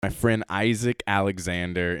My friend Isaac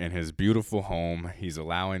Alexander in his beautiful home. He's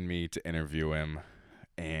allowing me to interview him.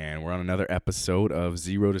 And we're on another episode of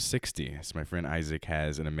 0 to 60. So my friend Isaac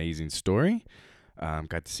has an amazing story.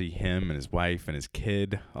 Got to see him and his wife and his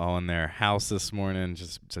kid all in their house this morning.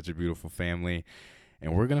 Just such a beautiful family.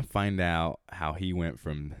 And we're going to find out how he went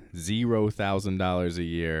from $0,000 a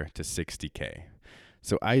year to 60K.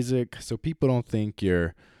 So Isaac, so people don't think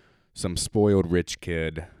you're some spoiled rich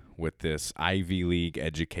kid with this Ivy League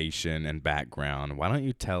education and background, why don't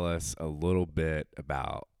you tell us a little bit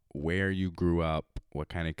about where you grew up, what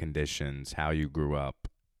kind of conditions, how you grew up,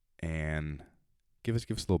 and give us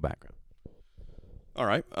a little background. All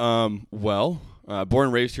right. Born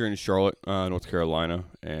and raised here in Charlotte, North Carolina,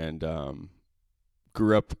 and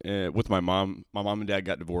grew up with my mom. My mom and dad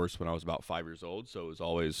got divorced when I was about 5 years old, so it was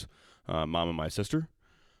always mom and my sister.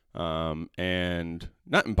 And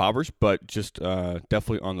not impoverished, but just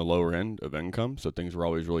definitely on the lower end of income, so things were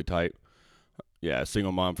always really tight. Yeah,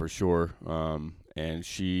 single mom for sure. And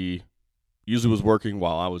she usually was working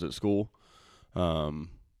while I was at school.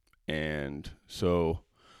 And so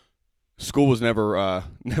school was never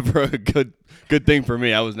never a good thing for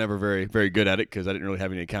me. I was never very good at it because I didn't really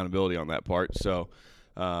have any accountability on that part. So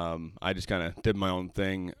I just kind of did my own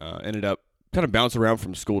thing. Ended up kind of bouncing around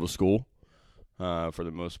from school to school. For the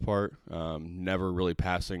most part, never really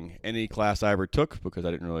passing any class I ever took because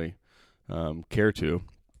I didn't really care to.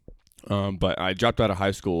 But I dropped out of high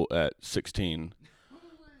school at 16.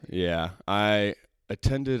 Yeah, I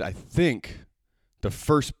attended, I think, the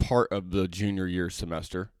first part of the junior year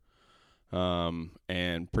semester,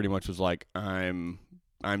 and pretty much was like, I'm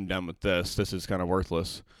done with this. This is kind of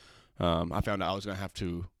worthless. I found out I was going to have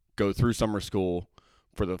to go through summer school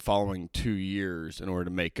for the following 2 years in order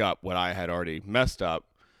to make up what I had already messed up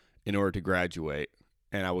in order to graduate.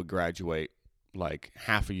 And I would graduate like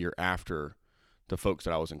half a year after the folks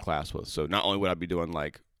that I was in class with. So not only would I be doing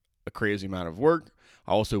like a crazy amount of work,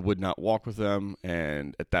 I also would not walk with them.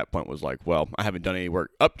 And at that point was like, well, I haven't done any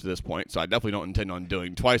work up to this point, so I definitely don't intend on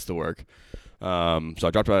doing twice the work. So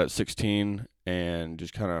I dropped out at 16 and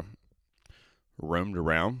just kind of roamed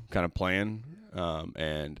around, kind of playing.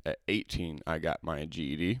 And at 18, I got my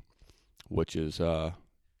GED, which is kind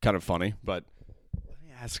of funny. But Let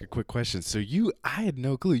me ask a quick question. So I had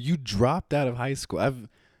no clue. You dropped out of high school.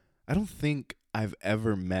 I don't think I've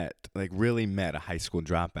ever really met a high school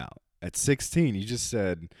dropout. At 16, you just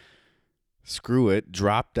said, screw it,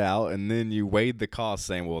 dropped out, and then you weighed the cost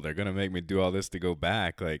saying, well, they're going to make me do all this to go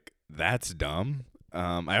back. Like, that's dumb.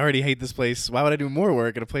 I already hate this place. Why would I do more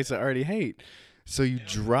work at a place I already hate? So you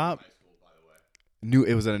dropped.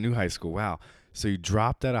 It was at a new high school. Wow. So you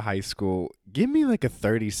dropped out of high school. Give me like a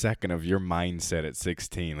 30-second of your mindset at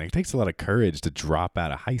 16. Like, it takes a lot of courage to drop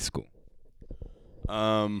out of high school.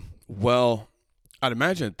 Well, I'd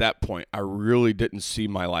imagine at that point I really didn't see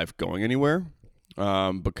my life going anywhere,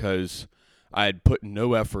 because I had put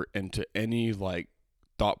no effort into any like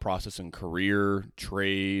thought process in career,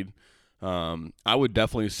 trade. I would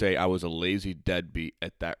definitely say I was a lazy deadbeat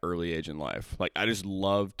at that early age in life. Like, I just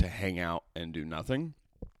loved to hang out and do nothing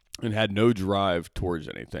and had no drive towards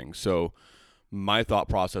anything. So my thought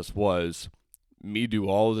process was me do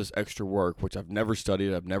all of this extra work, which I've never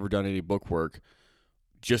studied. I've never done any book work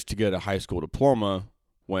just to get a high school diploma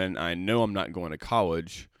when I know I'm not going to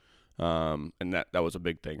college. And that was a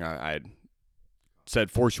big thing. I had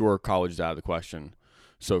said for sure college is out of the question.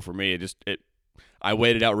 So for me, I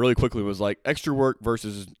weighed it out really quickly. It was like extra work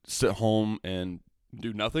versus sit home and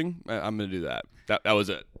do nothing. I'm going to do that. That was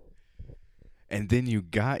it. And then you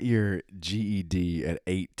got your GED at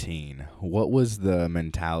 18. What was the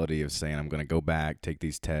mentality of saying, I'm going to go back, take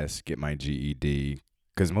these tests, get my GED?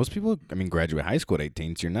 Because most people, graduate high school at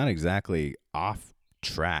 18, so you're not exactly off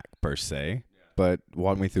track per se. But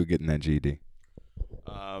walk me through getting that GED.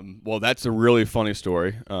 Well, that's a really funny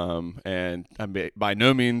story, and I by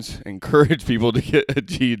no means encourage people to get a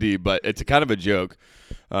GED, but it's a kind of a joke.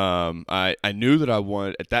 I knew that I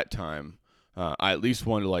wanted, at that time, I at least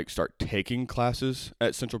wanted to like start taking classes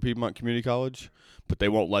at Central Piedmont Community College, but they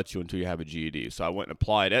won't let you until you have a GED. So I went and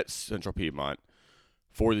applied at Central Piedmont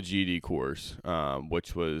for the GED course,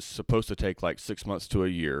 which was supposed to take like 6 months to a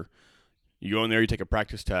year. You go in there, you take a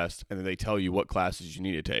practice test, and then they tell you what classes you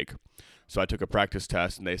need to take. So I took a practice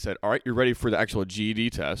test, and they said, all right, you're ready for the actual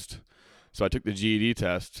GED test. So I took the GED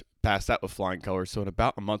test, passed that with flying colors. So in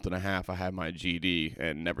about a month and a half, I had my GED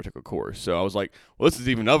and never took a course. So I was like, well, this is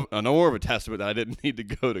even no more of a testament that I didn't need to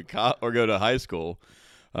go to go to high school.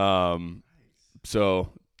 So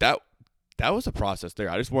that was a process there.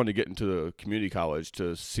 I just wanted to get into the community college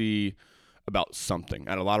to see about something.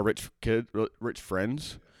 I had a lot of rich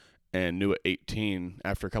friends, and knew at 18,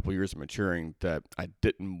 after a couple of years of maturing, that I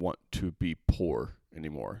didn't want to be poor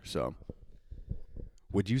anymore. So,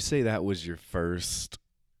 Would you say that was your first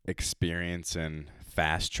experience in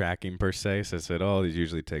fast tracking per se? So I said, oh, it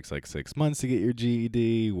usually takes like 6 months to get your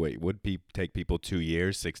GED. Wait, would take people 2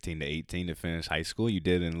 years, 16 to 18 to finish high school? You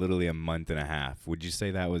did in literally a month and a half. Would you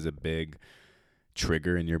say that was a big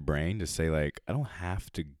trigger in your brain to say like, I don't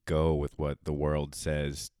have to go with what the world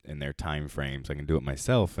says in their time frames. I can do it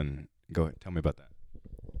myself. And go ahead, tell me about that.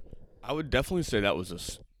 I would definitely say that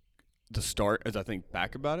was the start as I think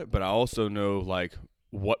back about it, but I also know like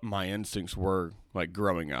what my instincts were like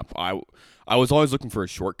growing up. I was always looking for a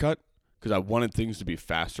shortcut because I wanted things to be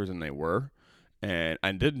faster than they were, and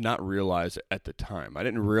I did not realize it at the time. I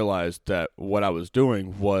didn't realize that what I was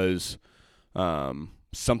doing was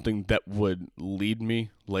something that would lead me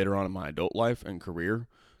later on in my adult life and career.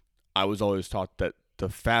 I was always taught that the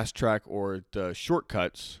fast track or the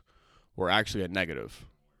shortcuts were actually a negative.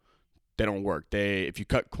 They don't work. If you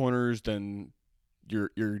cut corners, then you're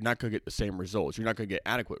not going to get the same results. You're not going to get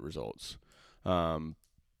adequate results.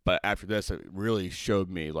 But after this, it really showed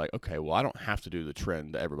me like, okay, well, I don't have to do the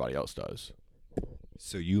trend that everybody else does.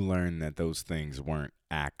 So you learned that those things weren't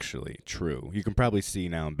actually true. You can probably see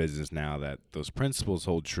now in business now that those principles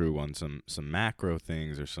hold true on some macro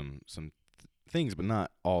things or some things, but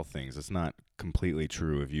not all things. It's not completely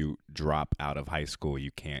true. If you drop out of high school,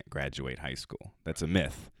 you can't graduate high school. That's a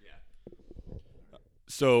myth.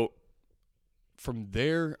 So from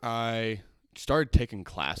there, I started taking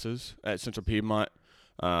classes at Central Piedmont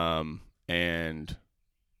and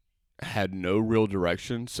had no real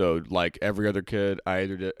direction. So like every other kid, I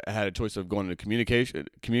had a choice of going to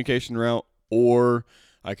communication route, or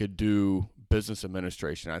I could do business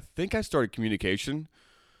administration. I think I started communication.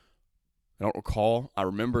 I don't recall. I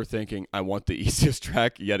remember thinking I want the easiest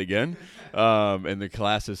track yet again, and the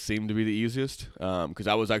classes seemed to be the easiest because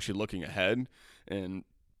I was actually looking ahead and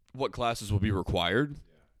what classes will be required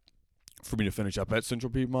for me to finish up at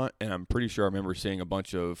Central Piedmont. And I'm pretty sure I remember seeing a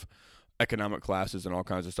bunch of economic classes and all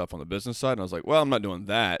kinds of stuff on the business side. And I was like, well, I'm not doing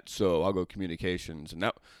that, so I'll go communications. And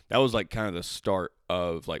that was like kind of the start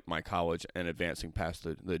of like my college and advancing past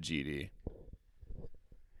the GED.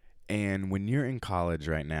 And when you're in college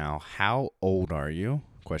right now, how old are you?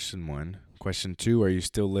 Question 1. Question 2, are you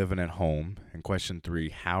still living at home? And question 3,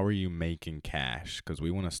 how are you making cash? Because we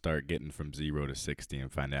want to start getting from 0 to 60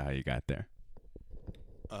 and find out how you got there.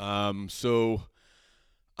 So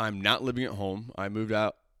I'm not living at home. I moved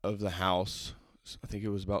out of the house, I think it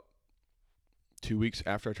was about 2 weeks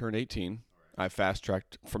after I turned 18. I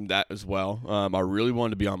fast-tracked from that as well. I really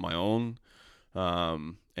wanted to be on my own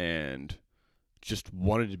and just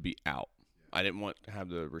wanted to be out. I didn't want to have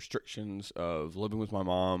the restrictions of living with my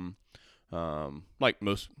mom. Like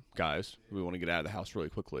most guys, we want to get out of the house really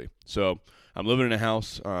quickly. So I'm living in a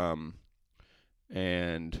house, and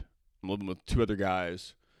I'm living with 2 other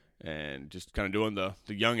guys, and just kind of doing the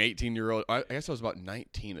young 18-year-old. I guess I was about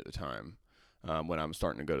 19 at the time when I was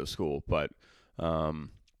starting to go to school. But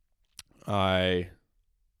I,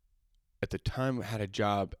 at the time, had a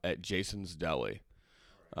job at Jason's Deli,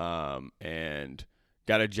 and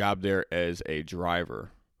got a job there as a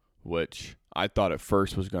driver, which I thought at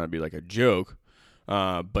first was going to be like a joke,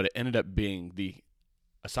 but it ended up being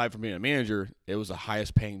aside from being a manager, it was the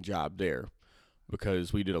highest paying job there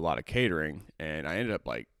because we did a lot of catering, and I ended up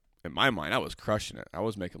like, in my mind, I was crushing it. I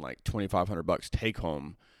was making like $2,500 take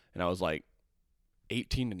home, and I was like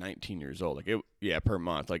 18 to 19 years old, per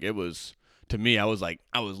month. Like it was, to me, I was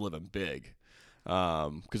living big,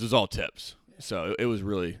 because it was all tips. So it was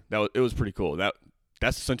really, it was pretty cool.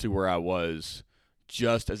 That's essentially where I was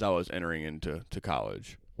just as I was entering into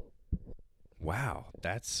college. Wow,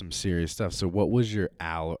 that's some serious stuff. So what was your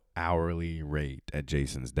hourly rate at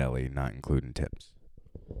Jason's Deli, not including tips?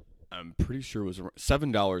 I'm pretty sure it was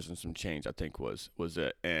 $7 and some change, I think was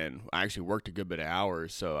it. And I actually worked a good bit of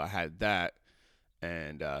hours, so I had that.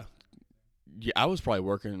 And I was probably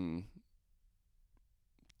working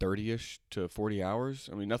 30-ish to 40 hours.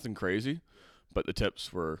 I mean, nothing crazy, but the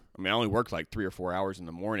tips were, I only worked like 3 or 4 hours in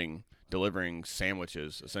the morning delivering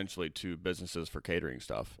sandwiches essentially to businesses for catering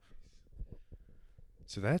stuff.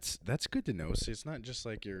 So that's good to know. See, it's not just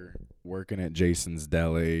like you're working at Jason's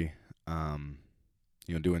Deli,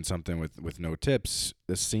 doing something with no tips.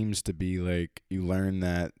 This seems to be like you learn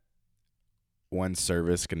that one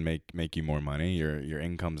service can make you more money. Your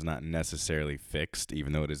income's not necessarily fixed,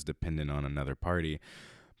 even though it is dependent on another party.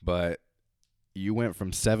 But you went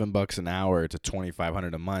from $7 an hour to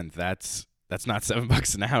 $2,500 a month. That's not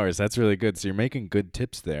 $7 an hour. So that's really good. So you're making good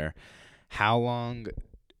tips there. How long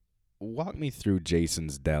walk me through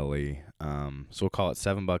Jason's Deli. So we'll call it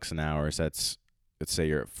 $7 an hour. So let's say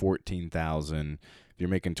you're at 14,000. If you're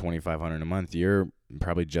making 2,500 a month, you're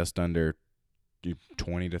probably just under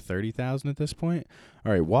 20 to 30,000 at this point.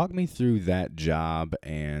 All right, walk me through that job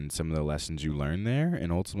and some of the lessons you learned there,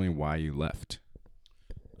 and ultimately why you left.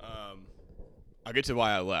 I'll get to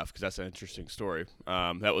why I left because that's an interesting story.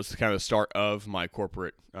 That was kind of the start of my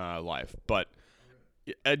corporate life. But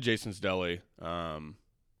at Jason's Deli,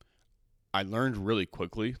 I learned really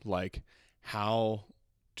quickly like how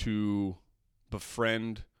to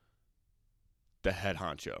befriend the head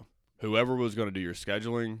honcho, whoever was going to do your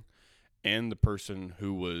scheduling, and the person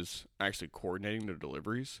who was actually coordinating the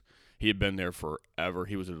deliveries. He had been there forever.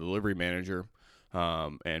 He was a delivery manager.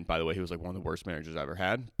 And by the way, he was like one of the worst managers I ever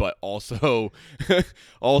had. But also,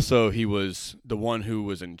 also he was the one who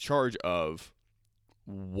was in charge of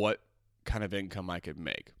what kind of income I could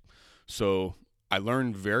make. So I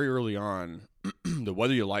learned very early on that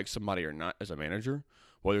whether you like somebody or not as a manager,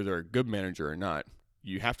 whether they're a good manager or not,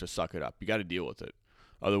 you have to suck it up. You got to deal with it.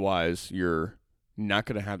 Otherwise, you're not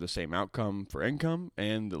going to have the same outcome for income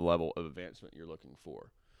and the level of advancement you're looking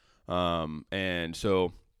for. And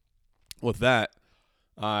so with that,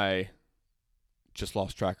 I just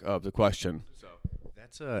lost track of the question.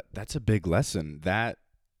 So that's a big lesson.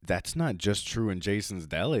 That's not just true in Jason's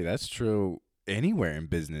Deli. That's true anywhere in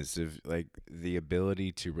business. If like the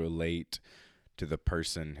ability to relate to the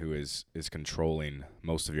person who is controlling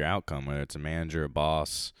most of your outcome, whether it's a manager, a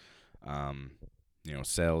boss,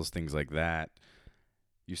 sales, things like that.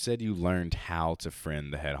 You said you learned how to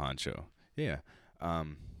friend the head honcho. Yeah. All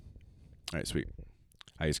right, sweet.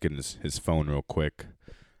 I just get his phone real quick.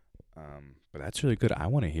 But that's really good. I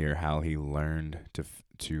want to hear how he learned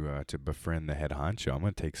to befriend the head honcho. I'm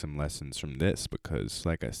going to take some lessons from this because,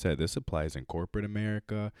 like I said, this applies in corporate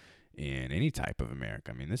America, in any type of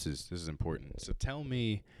America. I mean, this is important. So tell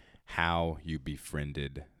me how you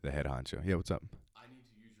befriended the head honcho. Yeah, what's up? I need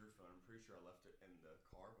to use your phone. I'm pretty sure I left it in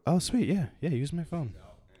the car. Oh, sweet. Yeah, use my phone.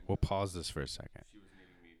 We'll pause this for a second. She was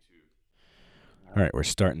needing me to. All right, we're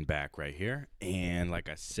starting back right here. And like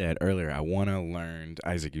I said earlier, I want to learn,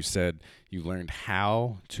 Isaac, you said you learned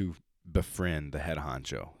how to befriend the head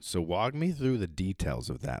honcho. So walk me through the details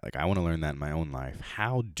of that. Like I want to learn that in my own life.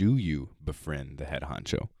 How do you befriend the head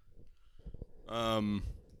honcho?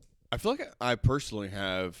 I feel like I personally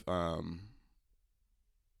have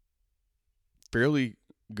fairly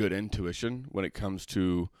good intuition when it comes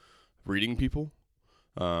to reading people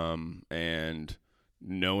and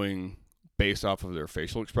knowing based off of their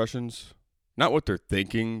facial expressions, not what they're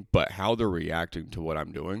thinking, but how they're reacting to what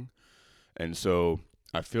I'm doing. And so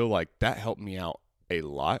I feel like that helped me out a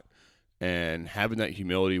lot. And having that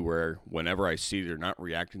humility where whenever I see they're not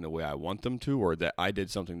reacting the way I want them to, or that I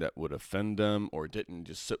did something that would offend them or didn't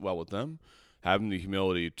just sit well with them, having the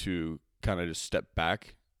humility to kind of just step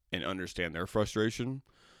back and understand their frustration,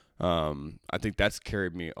 I think that's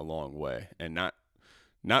carried me a long way. And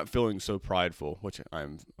not feeling so prideful, which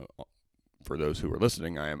I'm, for those who are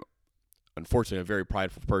listening, I am unfortunately a very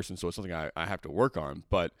prideful person, so it's something I have to work on.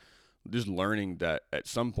 But just learning that at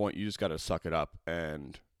some point you just got to suck it up,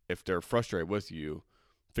 and if they're frustrated with you,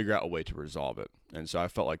 figure out a way to resolve it. And so I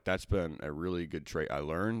felt like that's been a really good trait I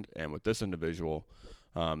learned. And with this individual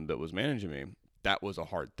that was managing me, that was a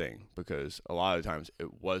hard thing because a lot of times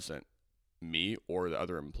it wasn't me or the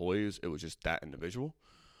other employees, it was just that individual.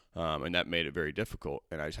 And that made it very difficult.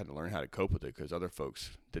 And I just had to learn how to cope with it because other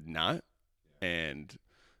folks did not. And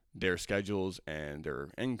their schedules and their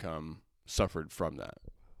income suffered from that.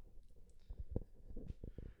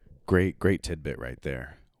 Great tidbit right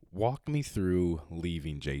there. Walk me through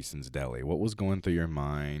leaving Jason's Deli. What was going through your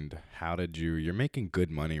mind? How did you're making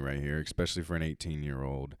good money right here, especially for an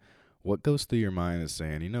 18-year-old. What goes through your mind is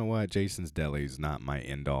saying, you know what, Jason's Deli is not my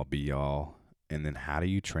end-all, be-all. And then how do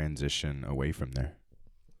you transition away from there?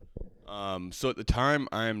 So at the time,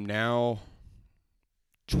 I'm now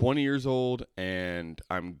 20 years old, and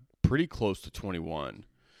I'm pretty close to 21.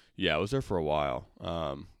 Yeah, I was there for a while.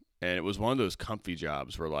 And it was one of those comfy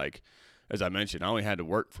jobs where, like, as I mentioned, I only had to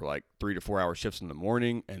work for like 3 to 4 hour shifts in the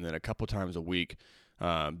morning, and then a couple times a week,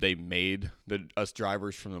 they made us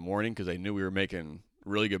drivers from the morning because they knew we were making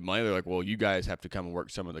really good money. They're like, well, you guys have to come and work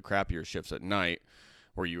some of the crappier shifts at night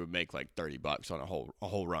where you would make like $30 on a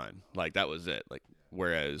whole run. Like that was it. Like,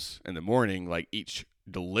 whereas in the morning, like each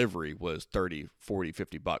delivery was 30, 40,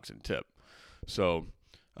 $50 in tip. So,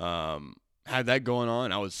 had that going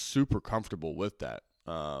on. I was super comfortable with that.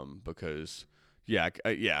 Because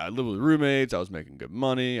I lived with roommates. I was making good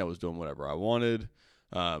money. I was doing whatever I wanted,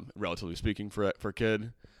 relatively speaking for a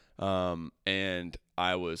kid. And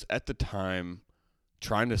I was at the time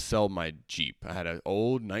trying to sell my Jeep. I had an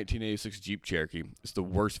old 1986 Jeep Cherokee. It's the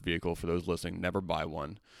worst vehicle for those listening. Never buy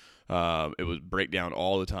one. It was break down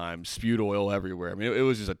all the time, spewed oil everywhere. I mean, it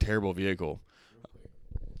was just a terrible vehicle.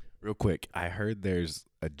 Real quick, I heard there's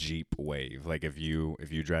a Jeep wave. Like if you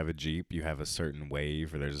drive a Jeep, you have a certain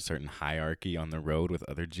wave, or there's a certain hierarchy on the road with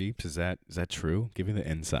other Jeeps. Is that true? Give me the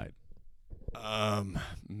inside.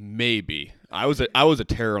 Maybe. I was a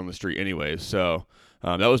terror on the street anyway, so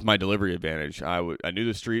that was my delivery advantage. I knew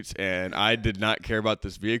the streets, and I did not care about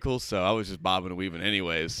this vehicle, so I was just bobbing and weaving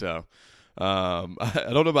anyways. So I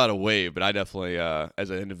don't know about a wave, but I definitely,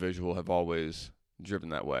 as an individual, have always driven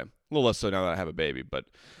that way. A little less so now that I have a baby, but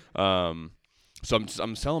so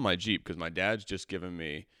I'm selling my Jeep because my dad's just given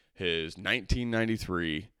me his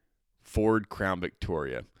 1993 Ford Crown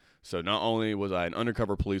Victoria. So not only was I an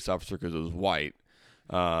undercover police officer because it was white,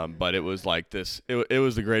 but it was like this. It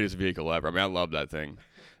was the greatest vehicle ever. I mean, I love that thing.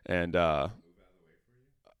 And oh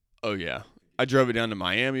yeah, I drove it down to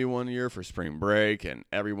Miami one year for spring break, and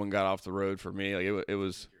everyone got off the road for me. Like it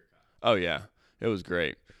was. Oh yeah, it was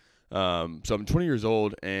great. So I'm 20 years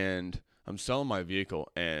old, and I'm selling my vehicle,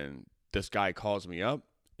 and this guy calls me up,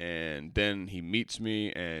 and then he meets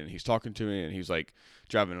me, and he's talking to me, and he's like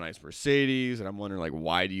driving a nice Mercedes, and I'm wondering, like,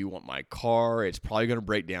 why do you want my car? It's probably going to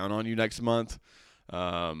break down on you next month.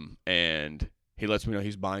 And he lets me know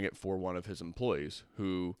he's buying it for one of his employees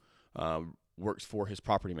who works for his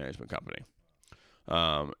property management company.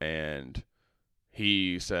 And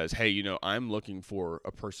he says, hey, I'm looking for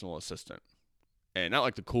a personal assistant. And not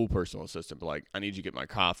like the cool personal assistant, but like, I need you to get my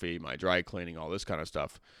coffee, my dry cleaning, all this kind of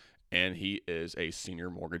stuff. And he is a senior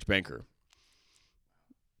mortgage banker.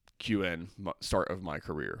 QN, start of my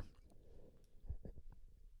career.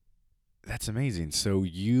 That's amazing. So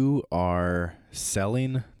you are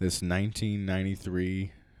selling this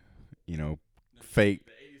 1993, fake.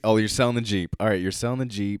 Oh, you're selling the Jeep. All right, you're selling the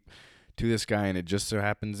Jeep to this guy, and it just so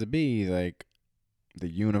happens to be like the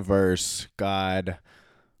universe, God,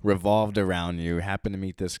 revolved around you. Happened to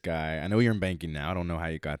meet this guy. I know you're in banking now. I don't know how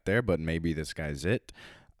you got there, but maybe this guy's it.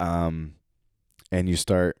 And you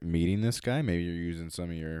start meeting this guy. Maybe you're using some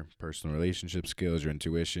of your personal relationship skills, your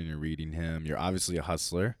intuition. You're reading him. You're obviously a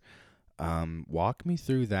hustler. Walk me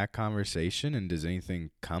through that conversation, and does anything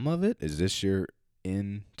come of it? Is this your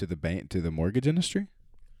into the mortgage industry?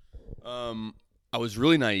 I was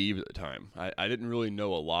really naive at the time. I didn't really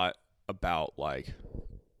know a lot about like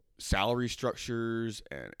salary structures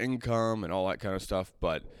and income and all that kind of stuff.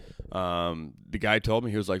 But the guy told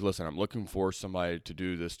me, he was like, listen, I'm looking for somebody to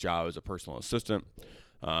do this job as a personal assistant.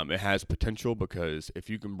 It has potential because if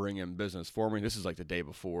you can bring in business for me, this is like the day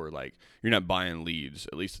before, like you're not buying leads,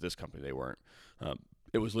 at least at this company they weren't.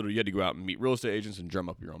 It was literally you had to go out and meet real estate agents and drum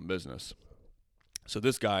up your own business. So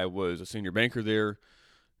this guy was a senior banker there.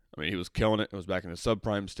 I mean, he was killing it. It was back in the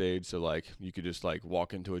subprime stage, so like you could just like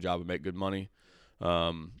walk into a job and make good money.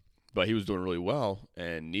 But he was doing really well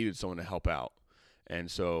and needed someone to help out.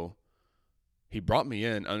 And so he brought me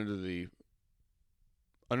in under the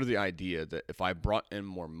idea that if I brought in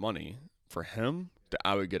more money for him, that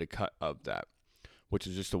I would get a cut of that, which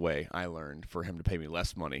is just a way I learned for him to pay me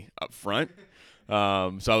less money up front.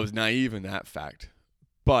 So I was naive in that fact.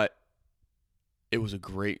 But it was a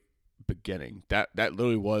great beginning. That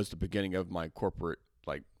literally was the beginning of my corporate,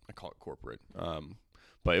 like I call it corporate.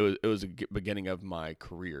 But it was a beginning of my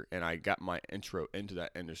career, and I got my intro into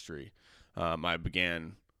that industry. I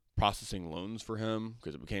began processing loans for him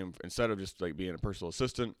because it became, instead of just like being a personal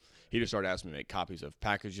assistant, he just started asking me to make copies of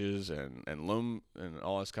packages and loan and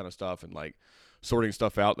all this kind of stuff, and like sorting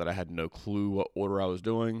stuff out that I had no clue what order I was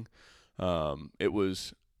doing. It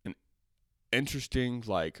was an interesting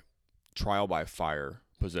like trial by fire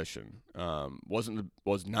position.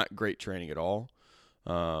 Was not great training at all.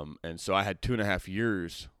 And so I had 2.5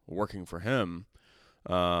 years working for him.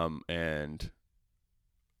 And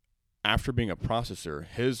after being a processor,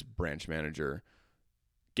 his branch manager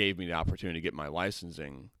gave me the opportunity to get my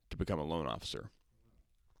licensing to become a loan officer.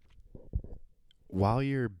 While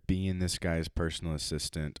you're being this guy's personal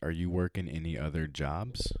assistant, are you working any other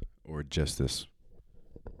jobs or just this?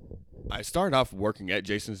 I started off working at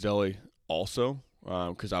Jason's Deli also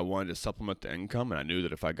because I wanted to supplement the income, and I knew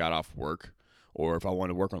that if I got off work or if I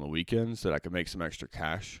wanted to work on the weekends that I could make some extra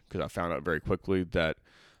cash, because I found out very quickly that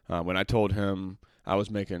when I told him I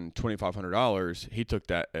was making $2,500, he took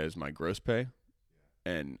that as my gross pay,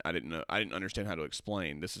 and I didn't understand how to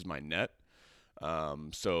explain this is my net.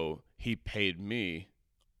 So he paid me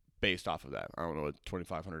based off of that. I don't know what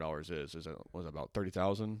 $2,500 is. Was it about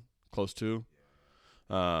 $30,000, close to?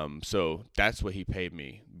 So that's what he paid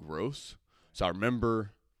me gross. So I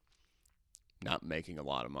remember not making a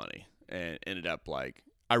lot of money. and ended up like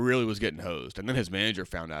I really was getting hosed. And then his manager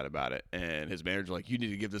found out about it, and his manager was like, "You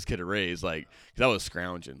need to give this kid a raise," like because I was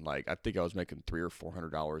scrounging. Like I think I was making $300 or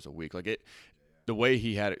 $400 a week. Like it, the way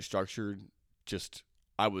he had it structured, just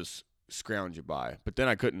I was scrounging by. But then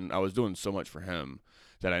I couldn't. I was doing so much for him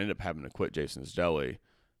that I ended up having to quit Jason's Deli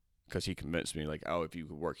because he convinced me like, oh, if you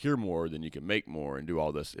could work here more, then you can make more and do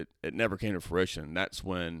all this. It never came to fruition. That's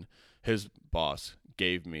when his boss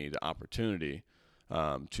gave me the opportunity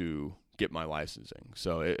to get my licensing.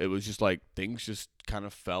 So it was just like things just kind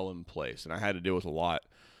of fell in place, and I had to deal with a lot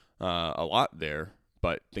there,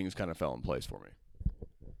 but things kind of fell in place for me.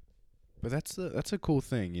 But that's a cool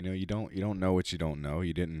thing, you don't know what you don't know.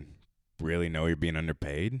 You didn't really know you're being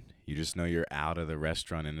underpaid. You just know you're out of the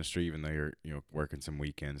restaurant industry, even though you're working some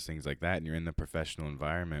weekends, things like that, and you're in the professional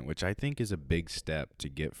environment, which I think is a big step to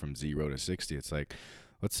get from 0 to 60. It's like,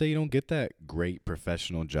 let's say you don't get that great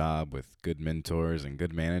professional job with good mentors and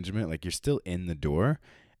good management, like you're still in the door,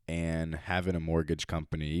 and having a mortgage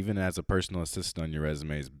company, even as a personal assistant on your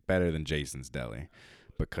resume, is better than Jason's Deli,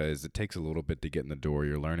 because it takes a little bit to get in the door.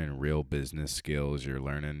 You're learning real business skills. You're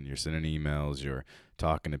sending emails. You're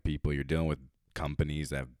talking to people. You're dealing with companies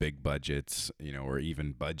that have big budgets, or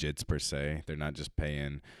even budgets per se. They're not just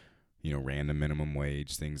paying, random minimum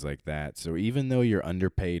wage, things like that. So even though you're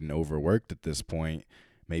underpaid and overworked at this point,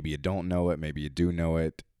 maybe you don't know it, maybe you do know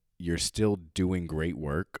it, you're still doing great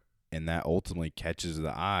work. And that ultimately catches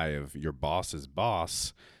the eye of your boss's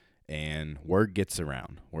boss. And word gets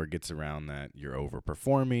around. Word gets around that you're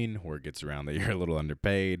overperforming. Word gets around that you're a little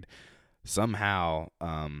underpaid. Somehow,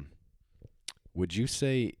 would you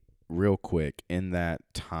say, real quick, in that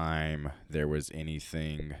time, there was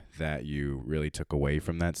anything that you really took away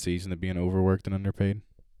from that season of being overworked and underpaid?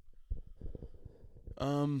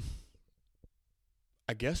 I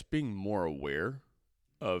guess being more aware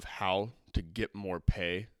of how to get more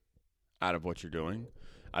pay out of what you're doing.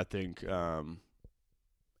 I think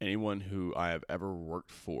anyone who I have ever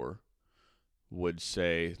worked for would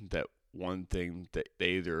say that one thing that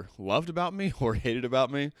they either loved about me or hated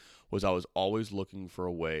about me was I was always looking for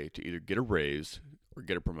a way to either get a raise or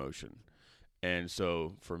get a promotion. And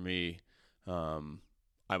so for me,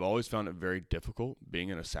 I've always found it very difficult being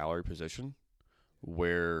in a salary position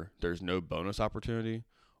where there's no bonus opportunity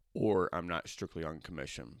or I'm not strictly on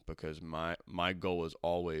commission, because my goal is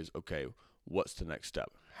always, okay, what's the next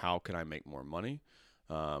step? How can I make more money?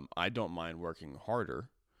 I don't mind working harder.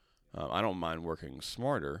 I don't mind working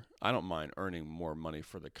smarter. I don't mind earning more money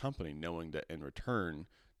for the company, knowing that in return,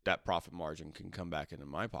 that profit margin can come back into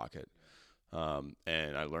my pocket.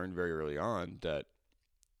 And I learned very early on that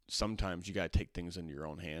sometimes you got to take things into your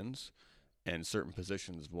own hands, and certain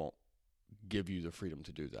positions won't give you the freedom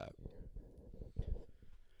to do that.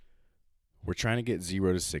 We're trying to get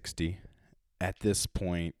 0 to 60. At this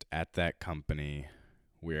point, at that company,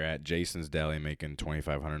 we're at Jason's Deli making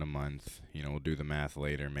 $2,500 a month. We'll do the math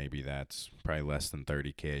later. Maybe that's probably less than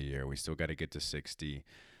 $30K a year. We still got to get to 60.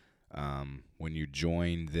 When you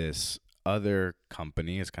join this other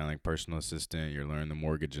company, it's kind of like personal assistant. You're learning the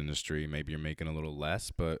mortgage industry. Maybe you're making a little less,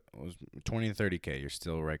 but 20 to 30K, you're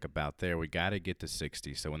still right about there. We got to get to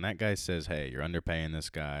 60. So when that guy says, hey, you're underpaying this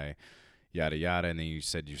guy, yada, yada, and then you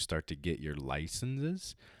said you start to get your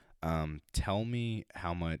licenses, tell me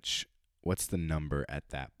what's the number at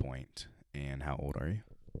that point, and how old are you?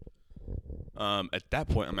 At that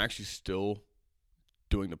point, I'm actually still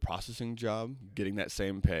doing the processing job, getting that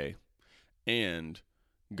same pay, and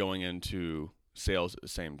going into sales at the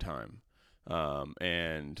same time.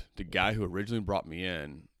 And the guy who originally brought me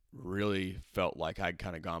in really felt like I'd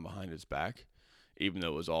kind of gone behind his back, even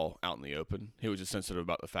though it was all out in the open. He was just sensitive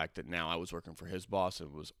about the fact that now I was working for his boss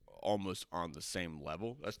and was almost on the same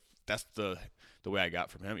level. That's the way I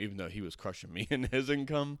got from him, even though he was crushing me in his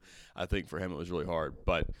income. I think for him it was really hard.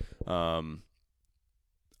 But I'm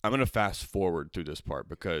going to fast forward through this part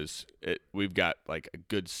because we've got like a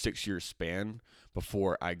good 6-year span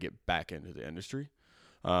before I get back into the industry.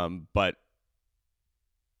 But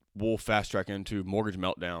we'll fast track into Mortgage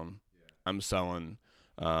Meltdown. Yeah. I'm selling.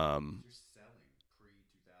 You're selling pre-2008.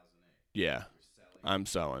 Yeah. I'm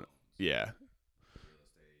selling. Yeah. Real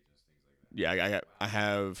estate agents, things like that. Yeah, I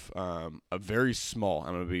have a very small.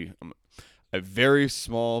 A very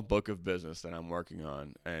small book of business that I'm working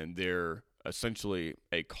on, and they're essentially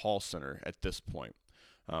a call center at this point.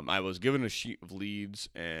 I was given a sheet of leads,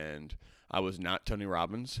 and I was not Tony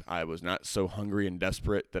Robbins. I was not so hungry and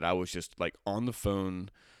desperate that I was just like on the phone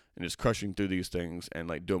and just crushing through these things and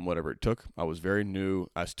like doing whatever it took. I was very new.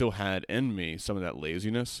 I still had in me some of that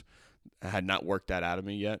laziness. I had not worked that out of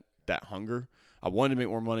me yet, that hunger. I wanted to make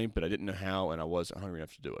more money, but I didn't know how, and I wasn't hungry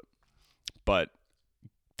enough to do it. But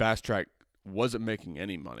Fast Track wasn't making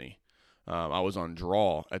any money. I was on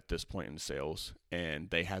draw at this point in sales, and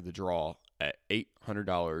they had the draw at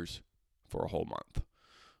 $800 for a whole month.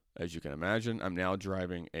 As you can imagine, I'm now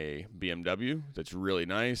driving a BMW that's really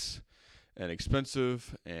nice and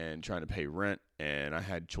expensive and trying to pay rent, and I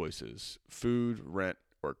had choices: food, rent,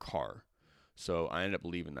 or car. So I ended up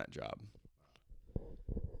leaving that job.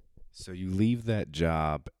 So you leave that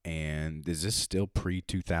job, and is this still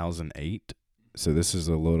pre-2008? So this is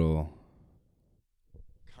a little...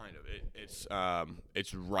 Kind of.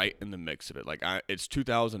 It's right in the mix of it. Like it's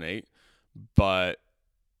 2008, but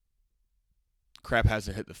crap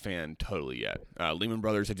hasn't hit the fan totally yet. Lehman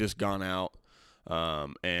Brothers had just gone out,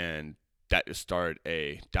 and that just started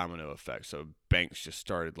a domino effect. So banks just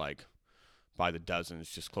started like by the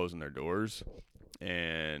dozens just closing their doors.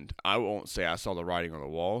 And I won't say I saw the writing on the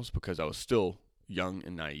walls because I was still young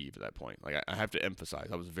and naive at that point. Like I have to emphasize,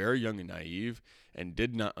 I was very young and naive and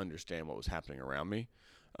did not understand what was happening around me.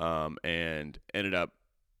 And ended up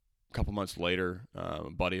a couple months later, a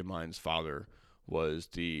buddy of mine's father was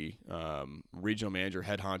the regional manager,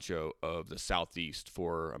 head honcho of the Southeast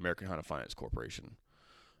for American Honda Finance Corporation.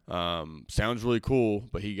 Sounds really cool,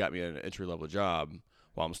 but he got me an entry-level job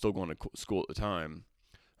while I'm still going to school at the time.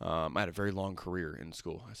 I had a very long career in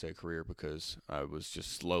school. I say career because I was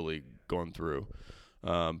just slowly going through.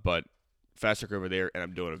 But Fast Track over there, and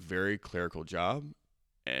I'm doing a very clerical job.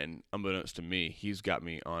 And unbeknownst to me, he's got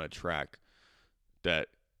me on a track that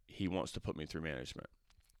he wants to put me through management.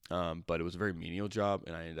 But it was a very menial job,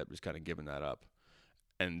 and I ended up just kind of giving that up.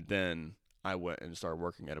 And then I went and started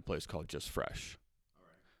working at a place called Just Fresh.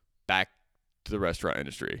 Back to the restaurant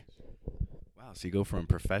industry. Wow, so you go from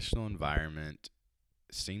professional environment.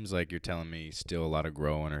 Seems like you're telling me still a lot of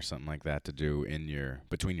growing or something like that to do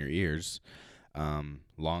between your ears.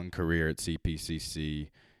 Long career at CPCC.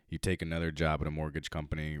 You take another job at a mortgage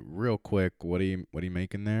company. Real quick, what are you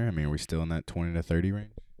making there? I mean, are we still in that 20 to 30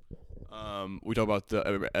 range? We talk about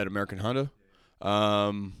at American Honda.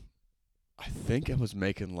 I think I was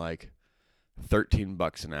making like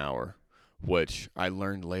 $13 an hour, which I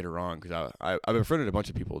learned later on because I befriended a bunch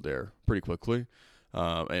of people there pretty quickly,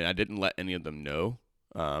 and I didn't let any of them know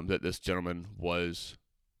that this gentleman was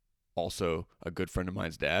also a good friend of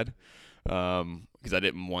mine's dad, because I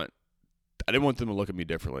didn't want them to look at me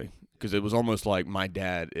differently, because it was almost like my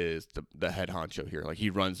dad is the head honcho here. Like he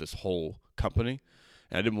runs this whole company,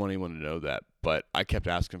 and I didn't want anyone to know that. But I kept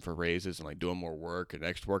asking for raises and like doing more work and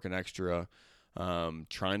extra,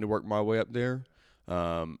 trying to work my way up there.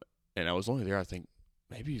 And I was only there, I think,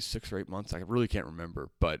 maybe 6 or 8 months. I really can't remember,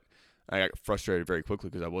 but I got frustrated very quickly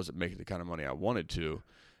because I wasn't making the kind of money I wanted to.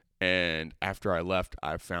 And after I left,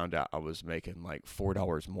 I found out I was making like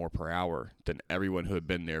 $4 more per hour than everyone who had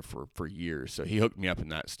been there for years. So he hooked me up in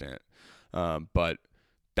that stint. But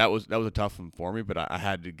that was a tough one for me. But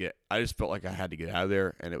I just felt like I had to get out of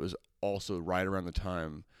there. And it was also right around the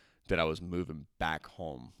time that I was moving back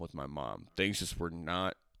home with my mom. Things just were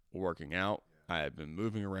not working out. I had been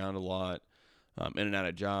moving around a lot, in and out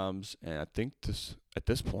of jobs. And I think at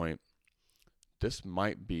this point, this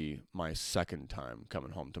might be my second time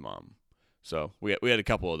coming home to mom. So we had a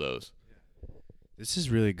couple of those. This is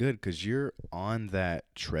really good because you're on that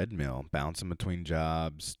treadmill, bouncing between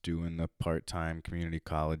jobs, doing the part-time community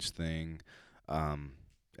college thing. And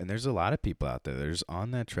there's a lot of people out there that's on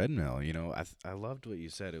that treadmill. You know, I loved what you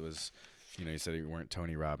said. It was, you said you weren't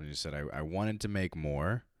Tony Robbins. You said, I wanted to make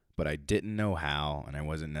more, but I didn't know how, and I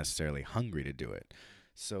wasn't necessarily hungry to do it.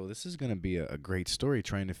 So this is going to be a great story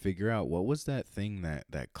trying to figure out what was that thing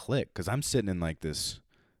that clicked. Because I'm sitting in like this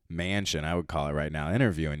mansion, I would call it right now,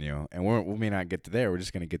 interviewing you. And we may not get to there. We're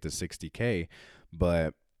just going to get to 60K.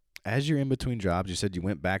 But as you're in between jobs, you said you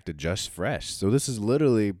went back to Just Fresh. So this is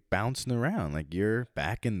literally bouncing around. Like you're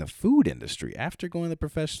back in the food industry after going to the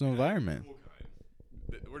professional environment.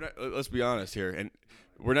 Let's be honest here. And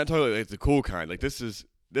we're not talking like the cool kind. Like this is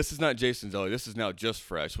not Jason's Deli. This is now Just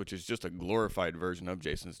Fresh, which is just a glorified version of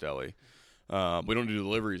Jason's Deli. We don't do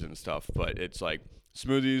deliveries and stuff, but it's like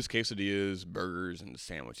smoothies, quesadillas, burgers, and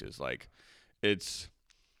sandwiches. Like, it's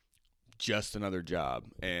just another job.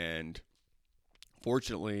 And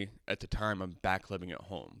fortunately, at the time, I'm back living at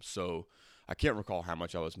home. So I can't recall how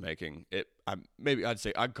much I was making.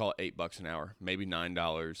 I'd call it $8 an hour, maybe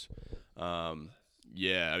 $9.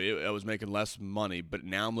 Yeah, I mean, I was making less money, but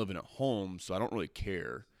now I'm living at home, so I don't really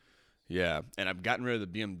care. Yeah, and I've gotten rid of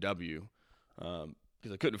the BMW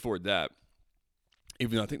because I couldn't afford that.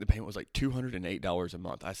 Even though I think the payment was like $208 a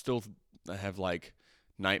month, I have like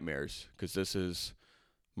nightmares because this is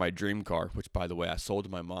my dream car, which, by the way, I sold to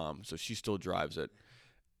my mom, so she still drives it.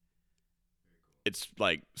 It's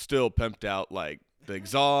like still pimped out, like the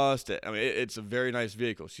exhaust. I mean, it's a very nice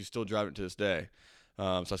vehicle. She's still driving it to this day.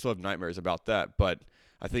 So I still have nightmares about that. But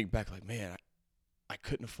I think back, like, man, I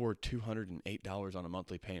couldn't afford $208 on a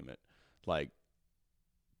monthly payment. Like,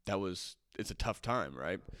 it's a tough time,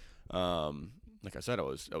 right? Like I said, I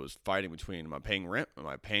was fighting between, am I paying rent? Am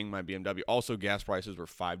I paying my BMW? Also, gas prices were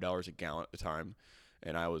 $5 a gallon at the time,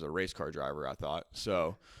 and I was a race car driver, I thought.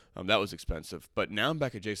 So that was expensive. But now I'm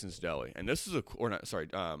back at Jason's Deli, and this is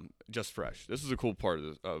Just Fresh. This is a cool part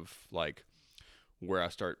of like where I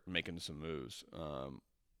start making some moves,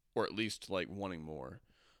 or at least like wanting more.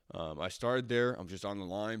 I started there. I'm just on the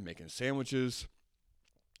line making sandwiches,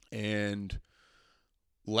 and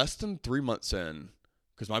less than 3 months in,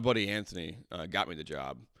 because my buddy Anthony got me the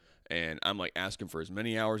job, and I'm like asking for as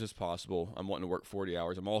many hours as possible. I'm wanting to work 40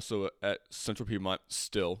 hours. I'm also at Central Piedmont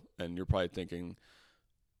still, and you're probably thinking,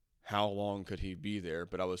 how long could he be there?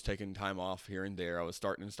 But I was taking time off here and there. I was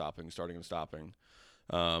starting and stopping.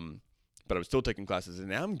 But I was still taking classes, and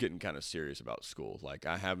now I'm getting kind of serious about school. Like,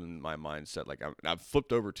 I have in my mindset, like, I've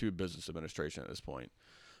flipped over to business administration at this point.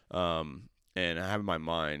 And I have in my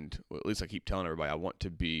mind, well, at least I keep telling everybody, I want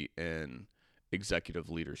to be in executive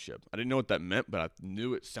leadership. I didn't know what that meant, but I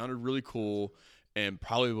knew it sounded really cool and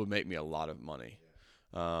probably would make me a lot of money.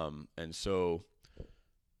 And so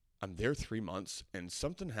I'm there 3 months, and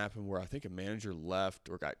something happened where I think a manager left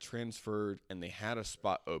or got transferred, and they had a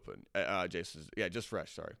spot open. Just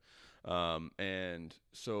Fresh, sorry. And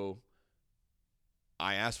so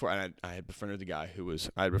I asked for, and I had befriended the guy who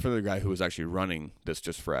was actually running this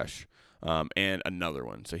Just Fresh, and another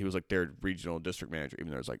one. So he was like their regional district manager,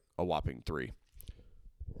 even though there's like a whopping 3.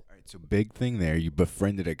 All right, so big thing there. You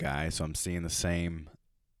befriended a guy, so I'm seeing the same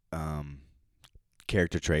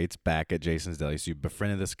character traits back at Jason's Deli. So you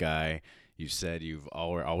befriended this guy. You said you've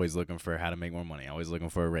always looking for how to make more money, always looking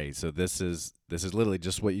for a raise. So this is literally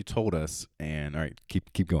just what you told us. And all right,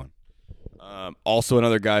 keep going. Also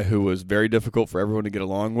another guy who was very difficult for everyone to get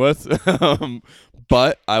along with,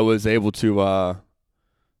 but I was able to.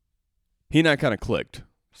 He and I kind of clicked.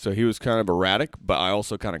 So he was kind of erratic, but I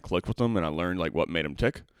also kind of clicked with him, and I learned like what made him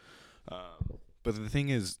tick. But the thing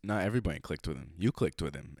is, not everybody clicked with him. You clicked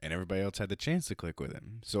with him, and everybody else had the chance to click with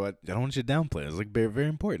him. So I don't want you to downplay it. It was like very, very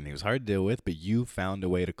important. He was hard to deal with, but you found a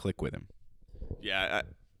way to click with him. Yeah,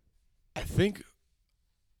 I think,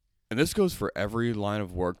 and this goes for every line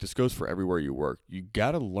of work. This goes for everywhere you work. You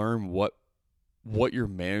got to learn what your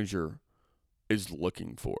manager is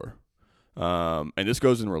looking for. And this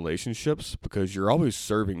goes in relationships, because you're always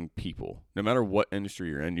serving people. No matter what industry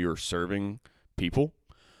you're in, you're serving people.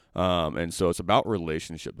 And so it's about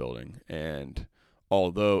relationship building. And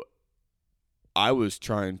although I was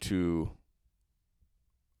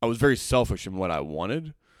very selfish in what I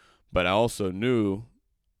wanted, but I also knew,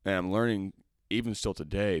 and I'm learning even still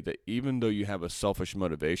today, that even though you have a selfish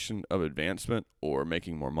motivation of advancement or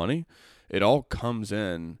making more money, it all comes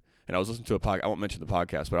in. And I was listening to a podcast. I won't mention the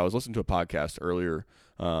podcast, but I was listening to a podcast earlier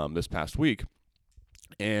this past week,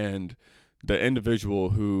 and the individual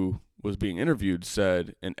who was being interviewed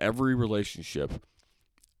said, in every relationship,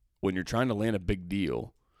 when you're trying to land a big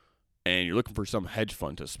deal and you're looking for some hedge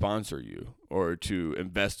fund to sponsor you or to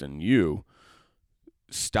invest in you,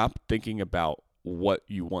 stop thinking about what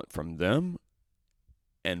you want from them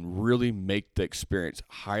and really make the experience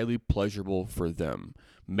highly pleasurable for them.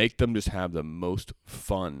 Make them just have the most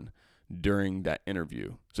fun during that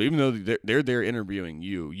interview. So even though they're there interviewing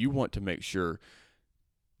you, you want to make sure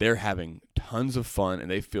they're having tons of fun and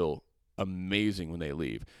they feel amazing when they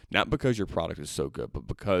leave. Not because your product is so good, but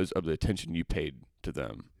because of the attention you paid to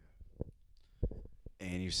them.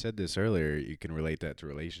 And you said this earlier, you can relate that to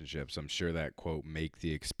relationships. I'm sure that quote, make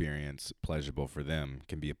the experience pleasurable for them,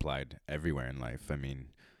 can be applied everywhere in life. I mean,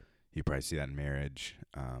 you probably see that in marriage,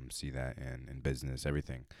 see that in business,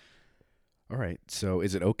 everything. All right. So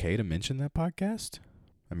is it okay to mention that podcast?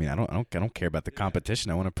 I mean, I don't care about the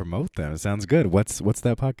competition. I want to promote them. It sounds good. What's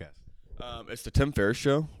that podcast? It's the Tim Ferriss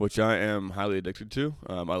Show, which I am highly addicted to.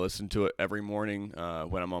 I listen to it every morning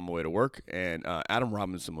when I'm on my way to work. And Adam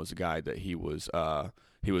Robinson was the guy that he was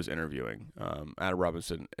interviewing. Adam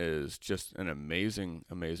Robinson is just an amazing,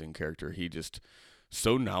 amazing character. He just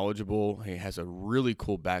so knowledgeable. He has a really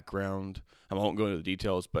cool background. I won't go into the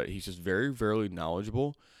details, but he's just very, very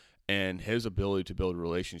knowledgeable. And his ability to build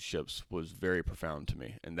relationships was very profound to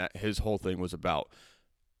me. And that his whole thing was about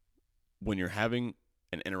when you're having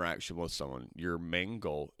an interaction with someone, your main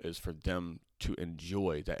goal is for them to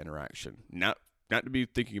enjoy that interaction. Not to be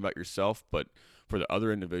thinking about yourself, but for the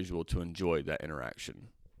other individual to enjoy that interaction.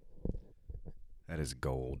 That is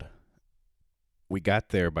gold. We got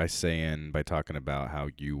there by talking about how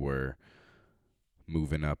you were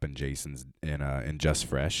moving up in Jason's in Just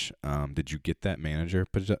Fresh. Did you get that manager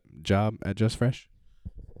job at Just Fresh?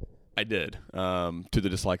 I did, to the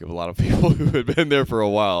dislike of a lot of people who had been there for a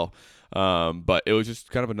while. But it was just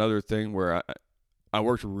kind of another thing where I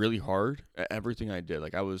worked really hard at everything I did.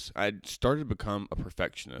 Like I started to become a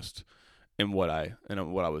perfectionist in what I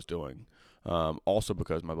was doing. Also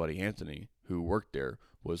because my buddy Anthony, who worked there,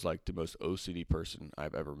 was like the most OCD person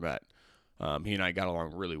I've ever met. He and I got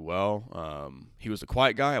along really well. He was a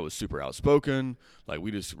quiet guy. I was super outspoken. Like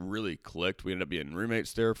we just really clicked. We ended up being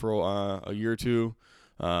roommates there for a year or two.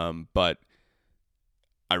 But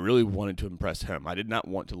I really wanted to impress him. I did not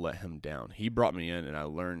want to let him down. He brought me in, and I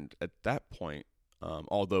learned at that point,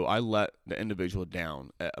 although I let the individual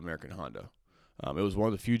down at American Honda. It was one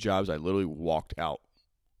of the few jobs I literally walked out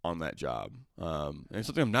on that job. And it's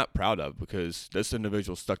something I'm not proud of because this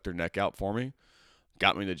individual stuck their neck out for me,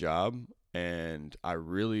 got me the job, and I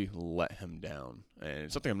really let him down. And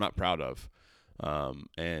it's something I'm not proud of.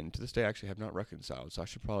 And to this day, I actually have not reconciled, so I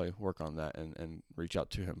should probably work on that and reach out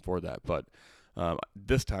to him for that. But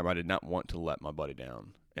this time, I did not want to let my buddy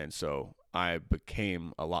down, and so I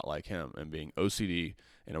became a lot like him and being OCD,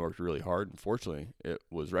 and I worked really hard. And fortunately, it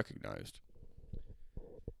was recognized.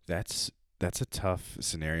 That's a tough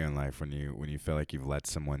scenario in life when you feel like you've let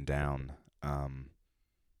someone down.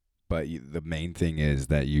 But the main thing is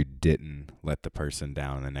that you didn't let the person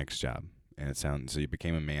down in the next job, and so you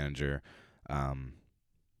became a manager. I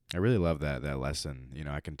really love that lesson. You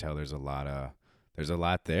know, I can tell there's a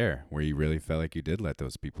lot there where you really felt like you did let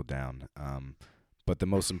those people down. But the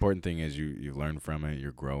most important thing is you learn from it.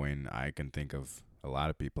 You're growing. I can think of a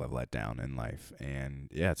lot of people I've let down in life, and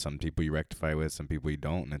yeah, some people you rectify with, some people you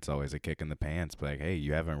don't, and it's always a kick in the pants. But like, hey,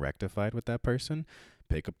 you haven't rectified with that person.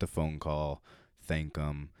 Pick up the phone call, thank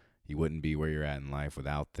them. You wouldn't be where you're at in life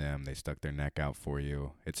without them. They stuck their neck out for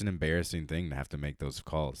you. It's an embarrassing thing to have to make those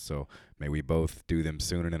calls. So may we both do them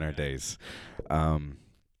sooner in our days.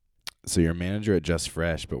 So you're a manager at Just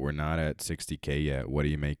Fresh, but we're not at 60K yet. What are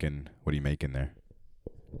you making there?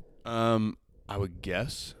 I would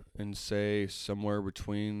guess and say somewhere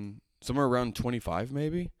around 25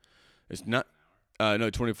 maybe. It's not, no,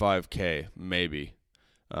 25K maybe.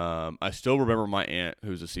 I still remember my aunt,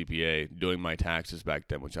 who's a CPA, doing my taxes back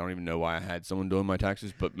then, which I don't even know why I had someone doing my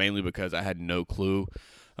taxes, but mainly because I had no clue.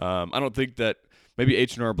 I don't think that maybe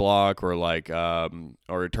H&R Block or like or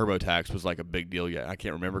TurboTax was like a big deal yet. I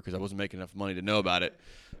can't remember because I wasn't making enough money to know about it.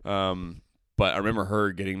 But I remember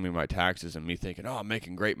her getting me my taxes and me thinking, oh, I'm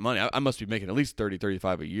making great money. I must be making at least 30,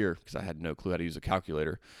 35 a year because I had no clue how to use a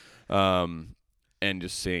calculator. And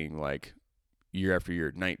just seeing like year after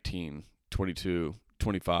year, 19, 22,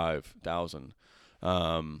 25,000.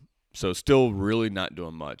 So still really not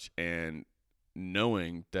doing much, and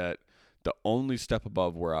knowing that the only step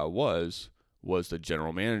above where I was the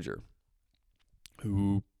general manager,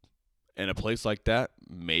 who in a place like that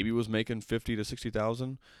maybe was making 50 to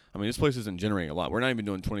 60,000. I mean, this place isn't generating a lot. We're not even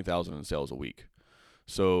doing 20,000 in sales a week.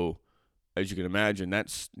 So as you can imagine,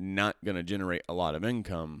 that's not going to generate a lot of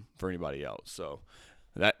income for anybody else. So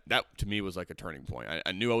that to me was like a turning point.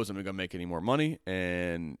 I knew I wasn't going to make any more money,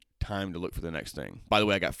 and time to look for the next thing. By the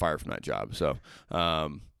way, I got fired from that job. So,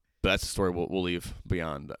 but that's the story we'll leave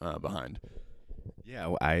behind.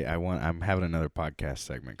 Yeah, I'm having another podcast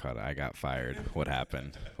segment called "I Got Fired. What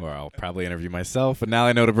Happened?" where I'll probably interview myself, but now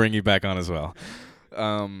I know to bring you back on as well.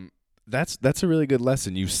 That's a really good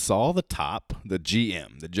lesson. You saw the top, the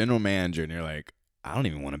GM, the general manager, and you're like, I don't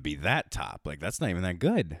even want to be that top. Like that's not even that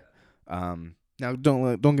good. Now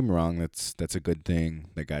don't get me wrong. That's a good thing.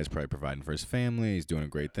 That guy's probably providing for his family. He's doing a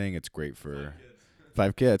great thing. It's great for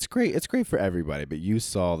 5 kids. It's great. It's great for everybody. But you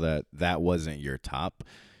saw that wasn't your top.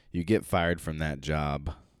 You get fired from that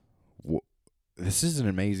job. This is an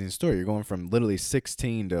amazing story. You're going from literally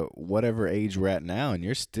 16 to whatever age we're at now, and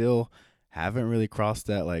you're still haven't really crossed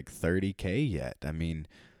that like 30K yet. I mean,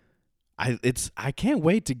 I can't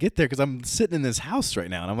wait to get there because I'm sitting in this house right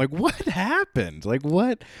now, and I'm like, what happened? Like,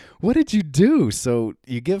 what did you do? So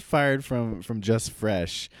you get fired from Just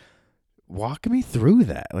Fresh. Walk me through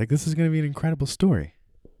that. Like, this is going to be an incredible story.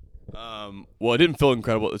 Well, it didn't feel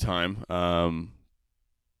incredible at the time.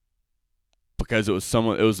 Because it was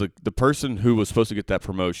the person who was supposed to get that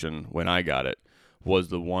promotion when I got it was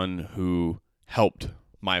the one who helped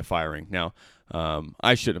my firing. Now,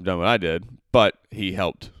 I shouldn't have done what I did, but he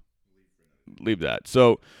helped leave that.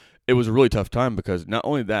 So it was a really tough time because not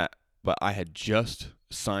only that, but I had just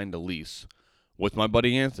signed a lease with my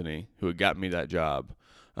buddy Anthony, who had gotten me that job.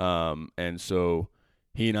 And so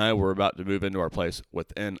he and I were about to move into our place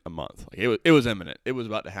within a month. Like it was imminent. It was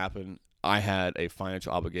about to happen. I had a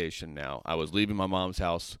financial obligation now. I was leaving my mom's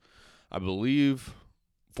house, I believe,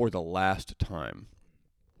 for the last time,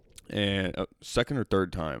 and second or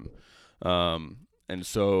third time. And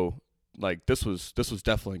so like this was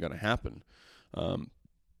definitely going to happen.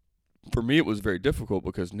 For me, it was very difficult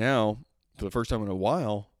because now, for the first time in a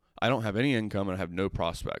while, I don't have any income and I have no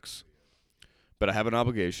prospects, but I have an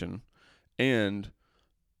obligation, and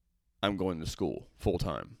I'm going to school full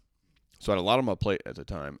time. So I had a lot on my plate at the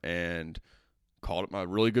time, and called up my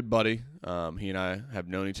really good buddy. He and I have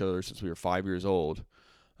known each other since we were 5 years old,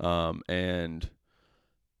 and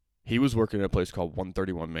he was working at a place called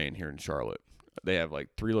 131 Main here in Charlotte. They have like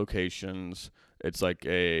 3 locations. It's like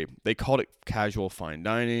they called it casual fine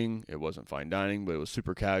dining. It wasn't fine dining, but it was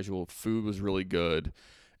super casual. Food was really good,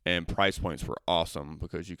 and price points were awesome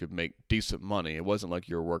because you could make decent money. It wasn't like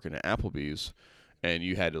you were working at Applebee's and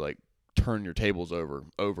you had to like turn your tables over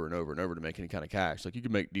and over and over to make any kind of cash. Like you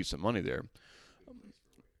could make decent money there.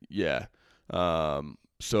 Yeah.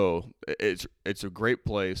 So it's a great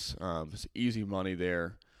place. It's easy money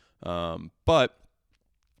there. But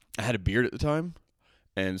I had a beard at the time,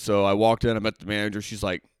 and so I walked in. I met the manager. She's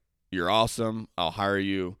like, "You're awesome. I'll hire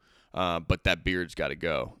you, but that beard's got to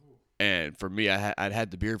go." And for me, I'd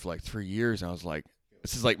had the beard for like 3 years, and I was like,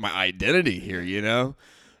 "This is like my identity here," you know.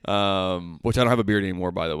 Which I don't have a beard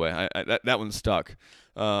anymore, by the way. That one stuck.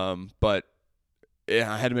 But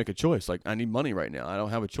yeah, I had to make a choice. Like, I need money right now. I don't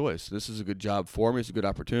have a choice. This is a good job for me. It's a good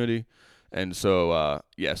opportunity. And so,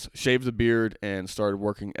 yes, shaved the beard and started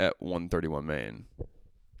working at 131 Main.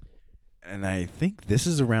 And I think this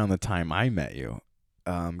is around the time I met you.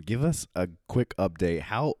 Give us a quick update.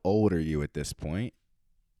 How old are you at this point?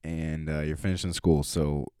 And you're finishing school,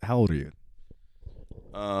 so how old are you?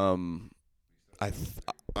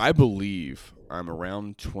 I believe I'm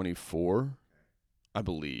around 24. I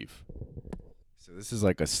believe. So this is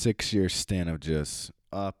like a 6-year stint of just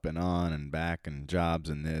up and on and back and jobs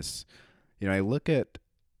and this. You know, I look at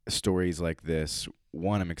stories like this.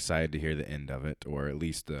 One, I'm excited to hear the end of it, or at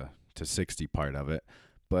least the to 60 part of it.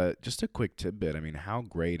 But just a quick tidbit. I mean, how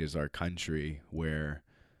great is our country where,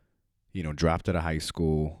 you know, dropped out of high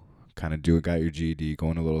school, kind of got your GED,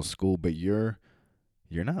 going to a little school, but you're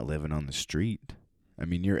not living on the street. I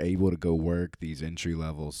mean, you're able to go work these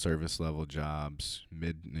entry-level, service-level jobs,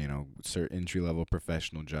 entry-level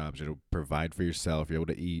professional jobs. It'll provide for yourself. You're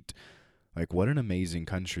able to eat. Like, what an amazing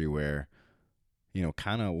country where, you know,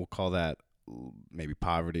 kind of we'll call that maybe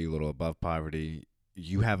poverty, a little above poverty.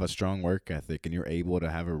 You have a strong work ethic, and you're able to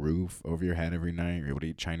have a roof over your head every night. You're able to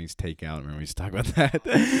eat Chinese takeout. Remember we used to talk about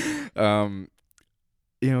that?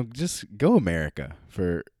 You know, just go America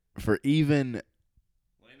for even.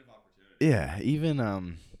 Yeah,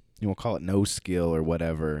 even we'll call it no skill or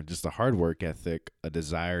whatever, just a hard work ethic, a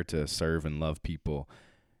desire to serve and love people,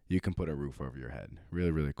 you can put a roof over your head.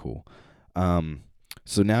 Really, really cool.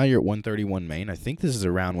 So now you're at 131 Main. I think this is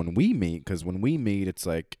around when we meet, because when we meet, it's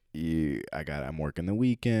like I'm working the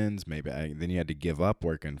weekends. Then you had to give up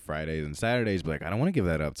working Fridays and Saturdays. But like, I don't want to give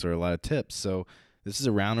that up. So there are a lot of tips. So this is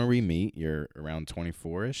around where we meet. You're around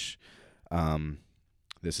 24ish.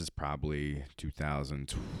 This is probably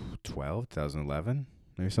 2012, 2011,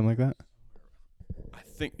 maybe something like that. I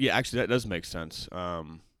think, yeah, actually that does make sense.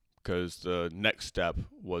 Because the next step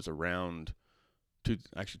was around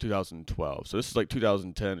 2012. So this is like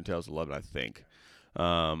 2010 and 2011, I think.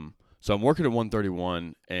 So I'm working at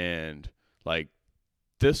 131, and like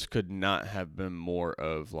this could not have been more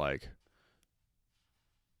of like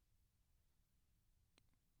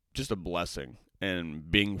just a blessing.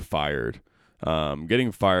 And being fired.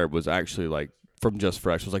 Getting fired was actually like from Just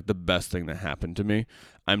Fresh was like the best thing that happened to me.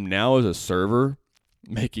 I'm now as a server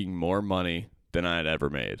making more money than I had ever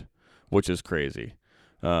made, which is crazy.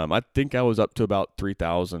 I think I was up to about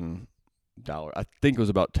 $3,000. I think it was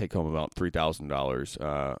about take home about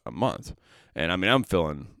 $3,000 a month, and I mean I'm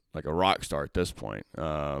feeling like a rock star at this point.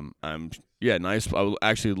 Nice. I was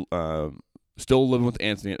actually still living with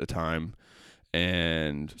Anthony at the time.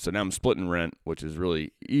 And so now I'm splitting rent, which is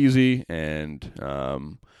really easy, and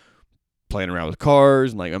playing around with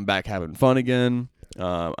cars, and like I'm back having fun again.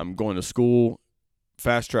 I'm going to school,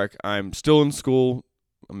 fast track. I'm still in school.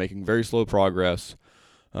 I'm making very slow progress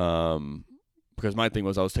because my thing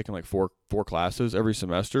was I was taking like four classes every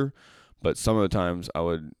semester, but some of the times I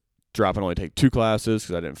would drop and only take 2 classes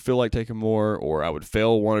because I didn't feel like taking more, or I would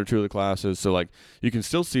fail 1 or 2 of the classes. So like you can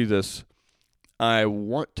still see this. I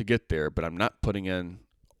want to get there, but I'm not putting in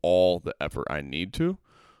all the effort I need to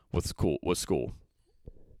with school.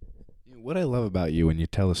 What I love about you when you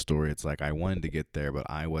tell a story, it's like I wanted to get there, but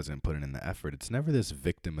I wasn't putting in the effort. It's never this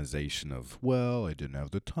victimization of, well, I didn't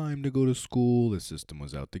have the time to go to school. The system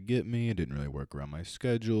was out to get me. It didn't really work around my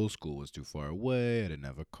schedule. School was too far away. I didn't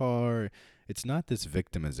have a car. It's not this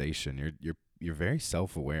victimization. You're very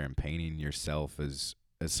self-aware and painting yourself as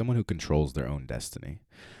someone who controls their own destiny.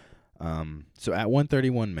 So at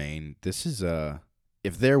 131 Main, this is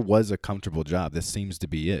if there was a comfortable job, this seems to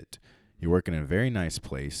be it. You're working in a very nice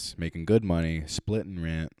place, making good money, splitting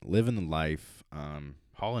rent, living the life,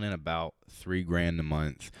 hauling in about $3,000 a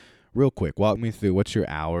month. Real quick, walk me through what's your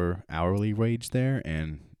hourly wage there,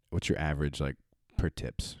 and what's your average like per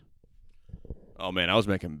tips? Oh man, I was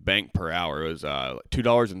making bank per hour. It was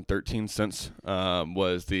 $2.13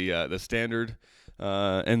 was the standard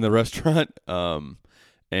in the restaurant,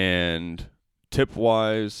 and tip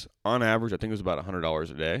wise, on average, I think it was about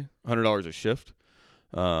 $100 a day, $100 a shift.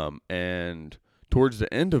 And towards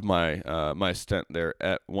the end of my stint there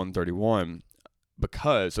at 131,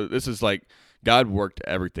 so this is like God worked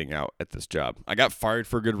everything out at this job. I got fired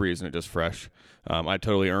for a good reason. It just fresh. I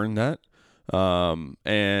totally earned that. But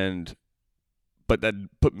that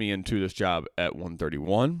put me into this job at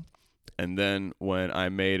 131. And then when I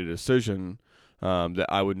made a decision that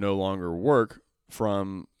I would no longer work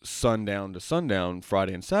from sundown to sundown,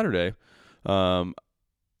 Friday and Saturday,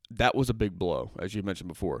 that was a big blow, as you mentioned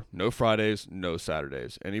before. No Fridays, no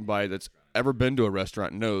Saturdays. Anybody that's ever been to a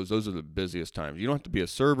restaurant knows those are the busiest times. You don't have to be a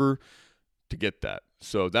server to get that.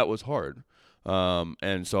 So that was hard.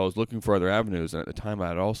 And so I was looking for other avenues. And at the time, I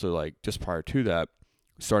had also, like, just prior to that,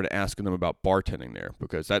 started asking them about bartending there,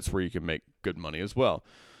 because that's where you can make good money as well.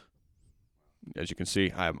 As you can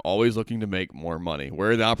see, I'm always looking to make more money.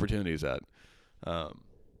 Where are the opportunities at?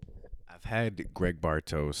 I've had Greg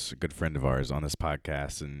Bartos, a good friend of ours, on this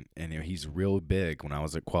podcast, and you know, he's real big. When I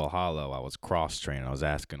was at Quail Hollow, I was cross-trained. I was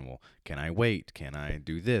asking, well, can I wait? Can I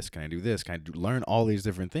do this? Can I do this? Can I learn all these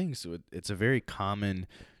different things? So it's a very common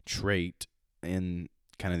trait in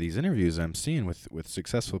kind of these interviews I'm seeing with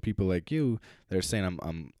successful people like you. They're saying,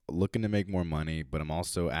 I'm looking to make more money, but I'm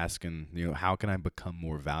also asking, you know, how can I become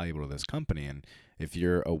more valuable to this company? And if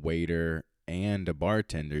you're a waiter and a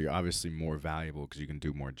bartender, you're obviously more valuable because you can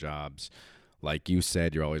do more jobs. Like you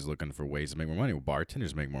said, you're always looking for ways to make more money. Well,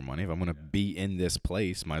 bartenders make more money. If I'm going to be in this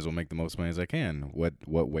place, might as well make the most money as I can. What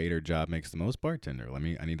waiter job makes the most? Bartender.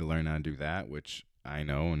 I need to learn how to do that, which I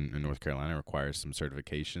know in North Carolina requires some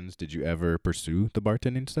certifications. Did you ever pursue the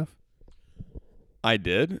bartending stuff? I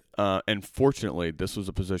did. And fortunately, this was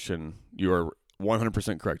a position, you are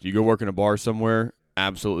 100% correct. You go work in a bar somewhere,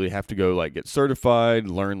 absolutely have to go like get certified,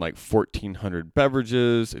 learn like 1,400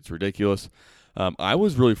 beverages. It's ridiculous. I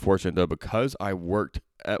was really fortunate though, because I worked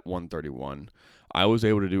at 131. I was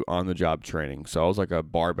able to do on-the-job training. So I was like a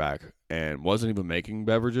bar back and wasn't even making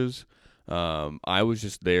beverages. I was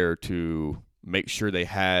just there to make sure they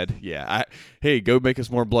had, hey, go make us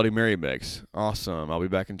more Bloody Mary mix. Awesome. I'll be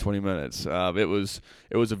back in 20 minutes. It was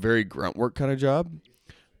a very grunt work kind of job.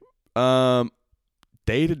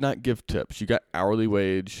 They did not give tips. You got hourly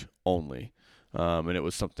wage only. And it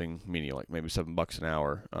was something meaning like maybe $7 an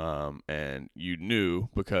hour. And you knew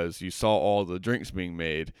because you saw all the drinks being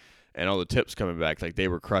made and all the tips coming back, like they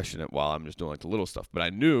were crushing it while I'm just doing like the little stuff. But I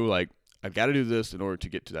knew like I've got to do this in order to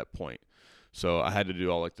get to that point. So I had to do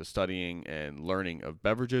all like the studying and learning of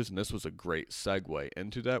beverages, and this was a great segue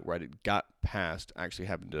into that, where I got past actually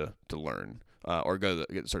having to learn or get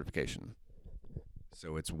the certification.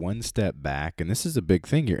 So it's one step back, and this is a big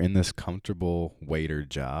thing. You're in this comfortable waiter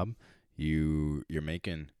job. You're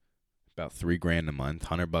making about $3,000 a month,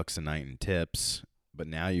 $100 a night in tips, but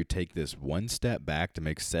now you take this one step back to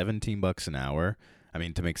make $17 an hour.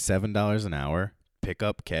 To make $7 an hour. Pick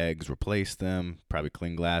up kegs, replace them, probably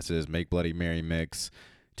clean glasses, make Bloody Mary mix.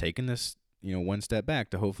 Taking this, one step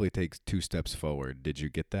back to hopefully take two steps forward. Did you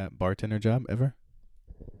get that bartender job ever?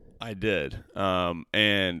 I did.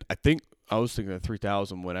 And I think I was thinking of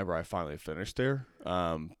 3,000 whenever I finally finished there.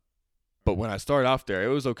 But when I started off there, it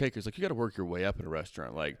was okay because like you got to work your way up in a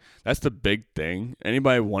restaurant. Like that's the big thing.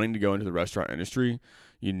 Anybody wanting to go into the restaurant industry,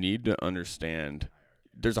 you need to understand.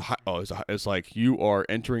 It's like you are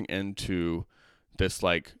entering into this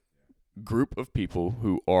like group of people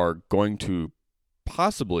who are going to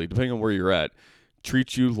possibly, depending on where you're at,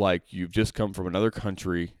 treat you like you've just come from another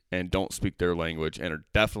country and don't speak their language and are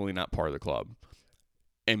definitely not part of the club.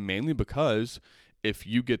 And mainly because if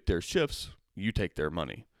you get their shifts, you take their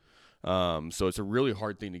money. So it's a really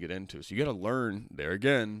hard thing to get into. So you got to learn there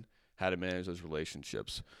again how to manage those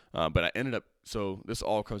relationships. But I ended up, so this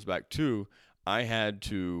all comes back to, I had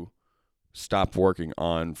to stop working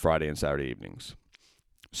on Friday and Saturday evenings.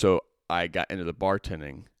 So I got into the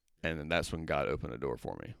bartending And then that's when God opened a door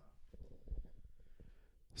for me.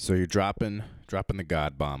 So you're dropping the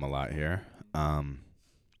God bomb a lot here. I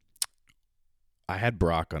had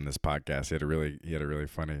Brock on this podcast. He had a really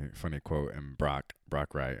funny quote, and Brock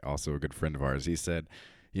Wright, also a good friend of ours. He said,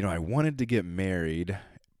 I wanted to get married,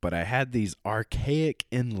 but I had these archaic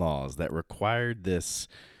in-laws that required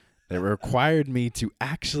me to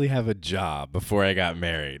actually have a job before I got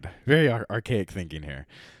married. Very archaic thinking here.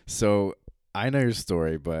 So I know your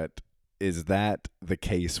story, but is that the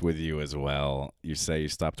case with you as well? You say you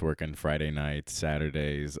stopped working Friday nights,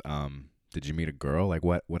 Saturdays. Did you meet a girl? Like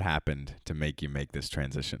what happened to make you make this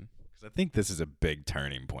transition? Because I think this is a big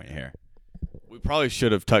turning point here. We probably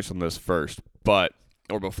should have touched on this first, or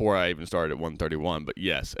before I even started at 131. But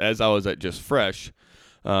yes, as I was at Just Fresh,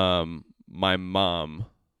 my mom,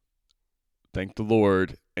 thank the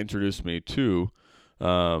Lord, introduced me to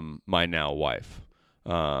my now wife.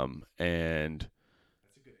 And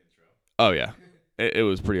that's a good intro. Oh yeah, it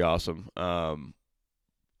was pretty awesome.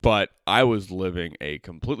 But I was living a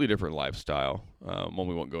completely different lifestyle, one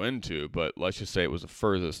we won't go into, but let's just say it was the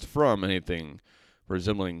furthest from anything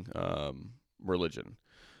resembling religion.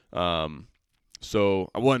 So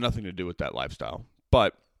I wanted nothing to do with that lifestyle.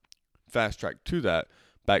 But fast track to that,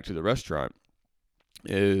 back to the restaurant,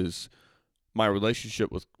 is my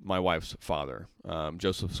relationship with my wife's father,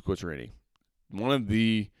 Joseph Squitterini. One of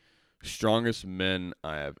the strongest men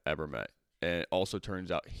I have ever met. And it also turns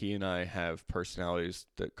out he and I have personalities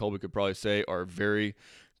that Colby could probably say are very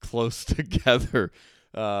close together.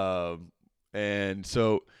 And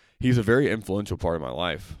so he's a very influential part of my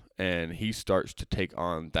life. And he starts to take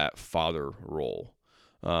on that father role,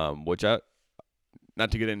 which not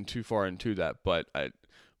to get in too far into that, but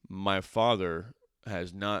my father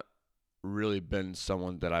has not really been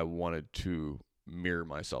someone that I wanted to mirror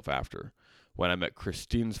myself after. When I met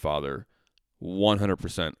Christine's father,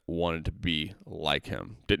 100% wanted to be like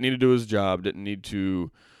him. Didn't need to do his job. Didn't need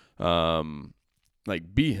to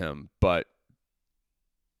be him. But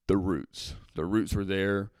the roots were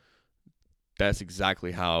there. That's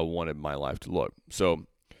exactly how I wanted my life to look. So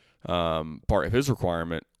part of his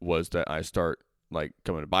requirement was that I start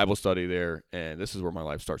coming to Bible study there, and this is where my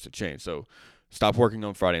life starts to change. So stop working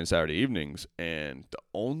on Friday and Saturday evenings, and the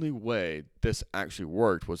only way this actually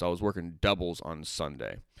worked was I was working doubles on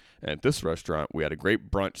Sunday. And at this restaurant, we had a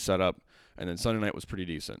great brunch set up, and then Sunday night was pretty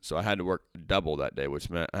decent. So I had to work double that day,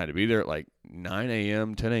 which meant I had to be there at 9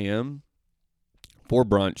 a.m., 10 a.m. for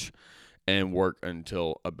brunch and work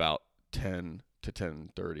until about 10 to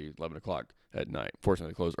 10:30, 11 o'clock at night.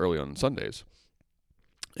 Fortunately, they closed early on Sundays.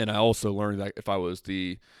 And I also learned that if I was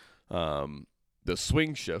the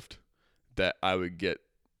swing shift, that I would get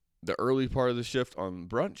the early part of the shift on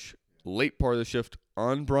brunch, late part of the shift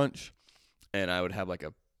on brunch, and I would have a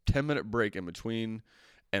 10-minute break in between,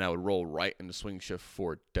 and I would roll right into swing shift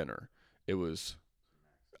for dinner. I was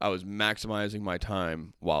maximizing my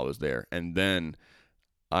time while I was there. And then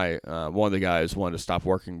one of the guys wanted to stop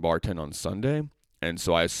working bartend on Sunday, and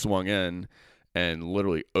so I swung in and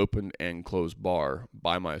literally opened and closed bar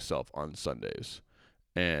by myself on Sundays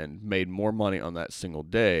and made more money on that single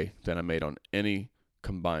day than I made on any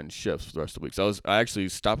combined shifts for the rest of the week. So I actually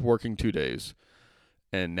stopped working 2 days,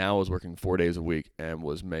 and now I was working 4 days a week and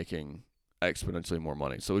was making exponentially more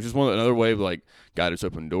money. So it's just another way of God has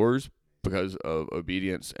opened doors because of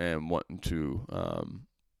obedience and wanting to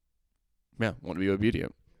be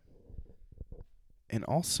obedient. And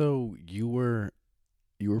also you were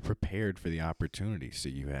prepared for the opportunity. So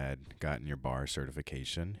you had gotten your bar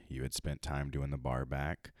certification. You had spent time doing the bar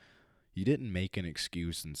back. You didn't make an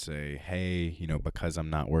excuse and say, hey, because I'm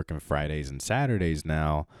not working Fridays and Saturdays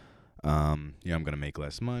now, I'm going to make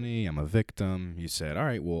less money. I'm a victim. You said, all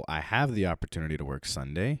right, well, I have the opportunity to work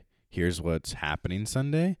Sunday. Here's what's happening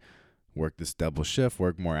Sunday. Work this double shift,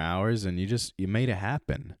 work more hours, and you made it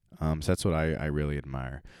happen. So that's what I really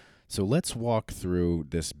admire. So let's walk through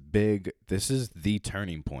this is the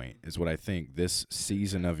turning point, is what I think, this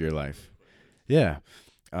season of your life. Yeah.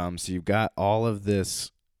 So you've got all of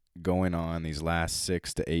this going on these last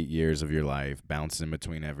 6 to 8 years of your life, bouncing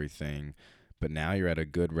between everything. But now you're at a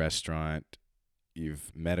good restaurant.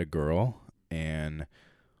 You've met a girl, and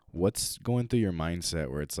what's going through your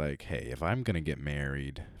mindset where it's like, hey, if I'm going to get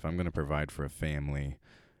married, if I'm going to provide for a family,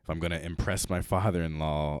 if I'm going to impress my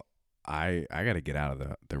father-in-law, I got to get out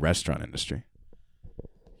of the restaurant industry.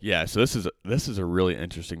 Yeah, so this is a really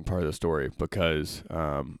interesting part of the story because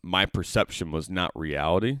my perception was not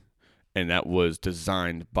reality, and that was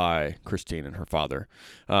designed by Christine and her father.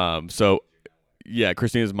 Yeah,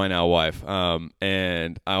 Christine is my now wife,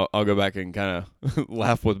 and I'll go back and kind of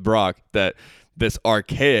laugh with Brock that this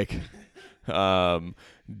archaic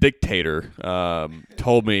dictator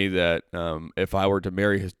told me that if I were to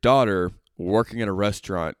marry his daughter, working in a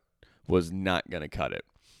restaurant was not going to cut it.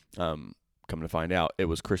 Come to find out, it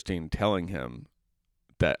was Christine telling him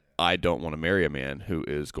that I don't want to marry a man who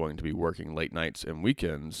is going to be working late nights and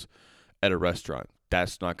weekends at a restaurant.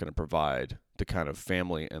 That's not going to provide the kind of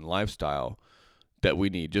family and lifestyle that we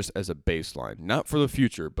need just as a baseline. Not for the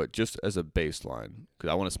future, but just as a baseline.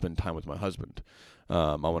 Because I want to spend time with my husband.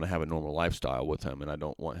 I want to have a normal lifestyle with him, and I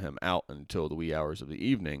don't want him out until the wee hours of the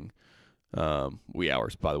evening. Wee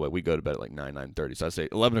hours, by the way. We go to bed at like 9:30. So I say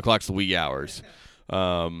 11 o'clock's the wee hours.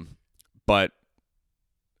 But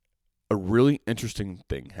a really interesting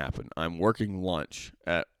thing happened. I'm working lunch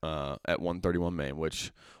at 131 Main,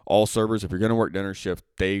 which all servers, if you're going to work dinner shift,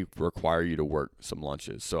 they require you to work some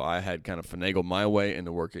lunches. So I had kind of finagled my way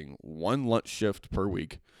into working one lunch shift per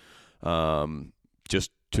week,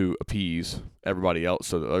 just to appease everybody else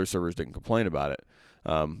so the other servers didn't complain about it.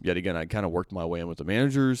 Yet again, I kind of worked my way in with the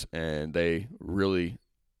managers, and we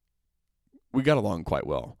got along quite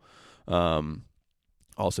well.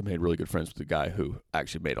 Also made really good friends with the guy who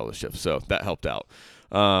actually made all the shifts, so that helped out.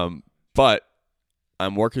 But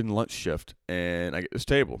I'm working lunch shift, and I get this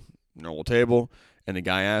normal table, and the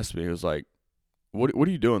guy asked me, he was like, what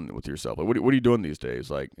are you doing with yourself? Like, what are you doing these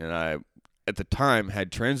days? Like, and I, at the time,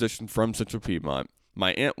 had transitioned from Central Piedmont.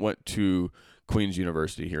 My aunt went to Queens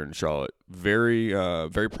University here in Charlotte. Very,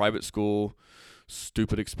 very private school,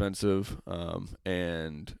 stupid expensive,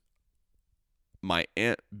 and my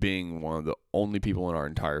aunt being one of the only people in our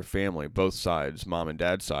entire family, both sides, mom and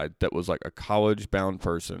dad's side, that was like a college-bound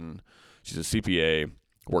person. She's a CPA,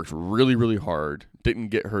 worked really, really hard, didn't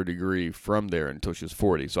get her degree from there until she was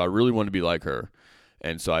 40. So I really wanted to be like her.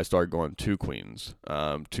 And so I started going to Queens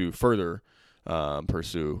to further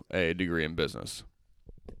pursue a degree in business.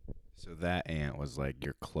 So that aunt was like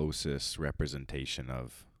your closest representation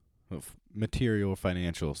of material,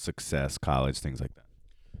 financial success, college, things like that.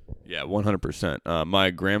 Yeah, 100%.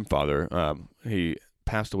 My grandfather, he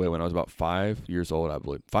passed away when I was about 5 years old, I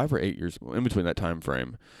believe. 5 or 8 years, in between that time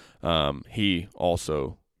frame. He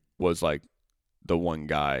also was like the one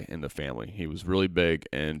guy in the family. He was really big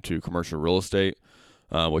into commercial real estate,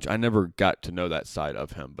 which I never got to know that side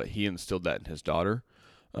of him, but he instilled that in his daughter.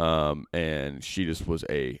 And she just was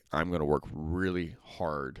I'm going to work really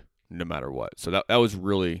hard no matter what. So that was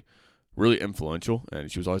really, really influential.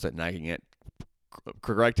 And she was always that nagging aunt,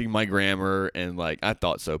 correcting my grammar, and like I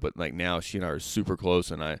thought so, but like now she and I are super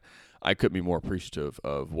close, and I couldn't be more appreciative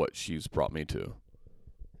of what she's brought me to.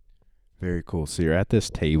 Very cool. So you're at this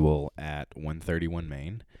table at 131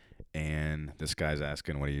 Main, and this guy's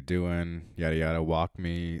asking, "What are you doing?" Yada yada. Walk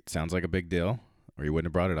me. It sounds like a big deal, or you wouldn't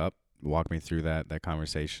have brought it up. Walk me through that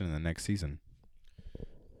conversation in the next season.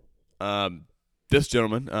 This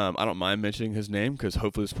gentleman, I don't mind mentioning his name because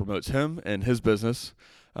hopefully this promotes him and his business.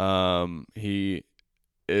 He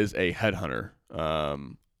is a headhunter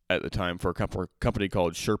at the time for a company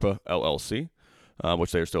called Sherpa LLC,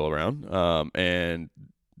 which they are still around. And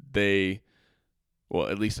they, well,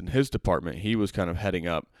 at least in his department, he was kind of heading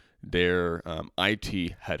up their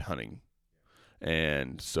IT headhunting.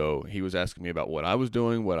 And so he was asking me about what I was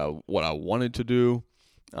doing, what I wanted to do,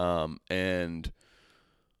 and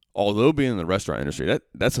although being in the restaurant industry,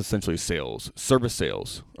 that's essentially sales, service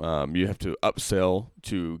sales. You have to upsell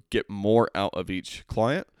to get more out of each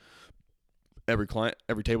client. Every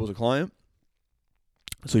table is a client.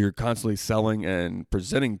 So you're constantly selling and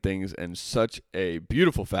presenting things in such a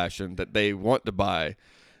beautiful fashion that they want to buy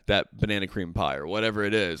that banana cream pie or whatever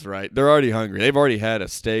it is, right? They're already hungry. They've already had a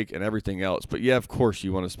steak and everything else. But yeah, of course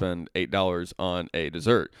you want to spend $8 on a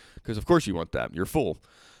dessert because of course you want that. You're full.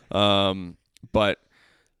 But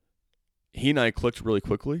he and I clicked really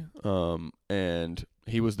quickly, and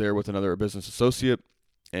he was there with another business associate,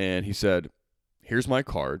 and he said, "Here's my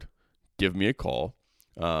card. Give me a call.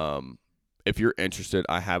 If you're interested,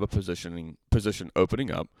 I have a position opening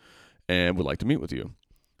up, and would like to meet with you."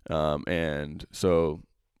 And so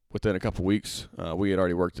within a couple weeks, we had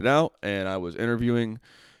already worked it out, and I was interviewing.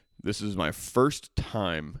 This is my first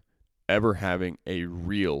time ever having a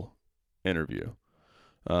real interview.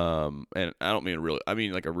 And I don't mean I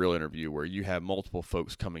mean like a real interview where you have multiple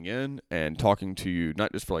folks coming in and talking to you,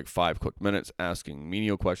 not just for like 5 quick minutes, asking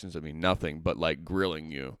menial questions that mean nothing, but like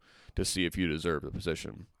grilling you to see if you deserve the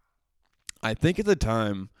position. I think at the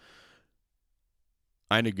time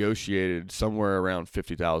I negotiated somewhere around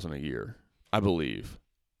 $50,000 a year, I believe,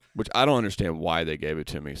 which I don't understand why they gave it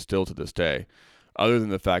to me still to this day, other than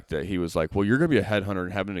the fact that he was like, well, you're going to be a headhunter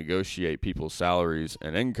and having to negotiate people's salaries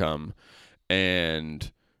and income,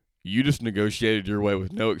 and you just negotiated your way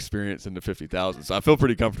with no experience into $50,000. So I feel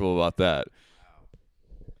pretty comfortable about that.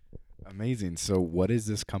 Amazing. So, what is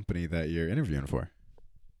this company that you're interviewing for?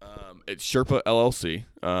 It's Sherpa LLC.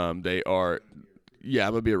 They are, yeah,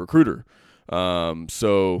 I'm gonna be a recruiter.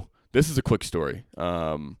 So this is a quick story.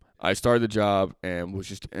 I started the job and was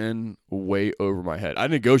just in way over my head. I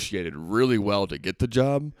negotiated really well to get the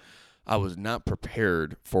job. I was not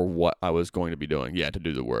prepared for what I was going to be doing. Yeah, to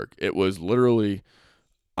do the work. It was literally,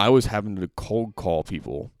 I was having to cold call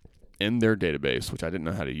people in their database, which I didn't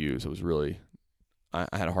know how to use. It was really, I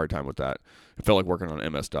had a hard time with that. It felt like working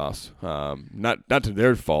on MS DOS. Not to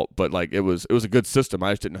their fault, but like it was a good system.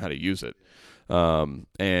 I just didn't know how to use it.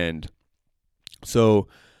 And so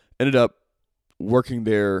ended up working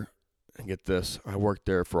there. And get this, I worked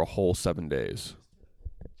there for a whole 7 days.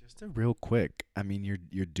 Just a real quick. I mean,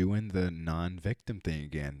 you're doing the non-victim thing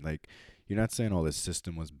again. Like, you're not saying, "Oh, this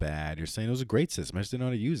system was bad." You're saying it was a great system. I just didn't know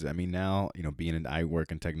how to use it. I mean, now being in I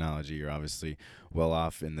work in technology, you're obviously well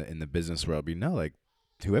off in the business world. But like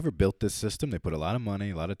whoever built this system, they put a lot of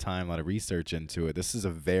money, a lot of time, a lot of research into it. This is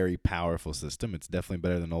a very powerful system. It's definitely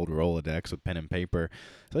better than old Rolodex with pen and paper.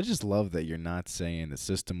 So I just love that you're not saying the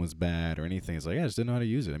system was bad or anything. It's like, I just didn't know how to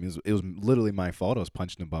use it. I mean, it was literally my fault. I was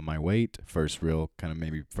punching above my weight. First real kind of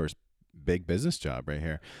maybe first big business job right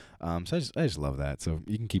here. So I just love that. So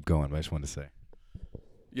you can keep going, but I just wanted to say.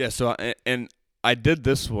 Yeah. So and I did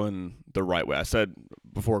this one the right way. I said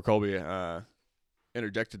before Colby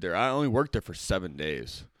interjected there, I only worked there for 7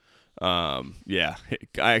 days. Yeah,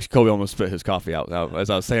 I actually Colby almost spit his coffee out as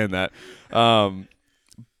I was saying that.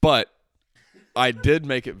 But I did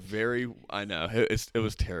make it very. I know it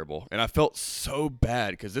was terrible, and I felt so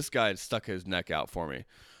bad because this guy had stuck his neck out for me.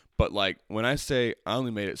 But like when I say I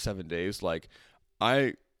only made it 7 days, like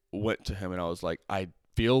I went to him and I was like, I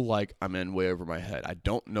feel like I'm in way over my head. I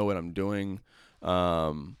don't know what I'm doing,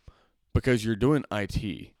 because you're doing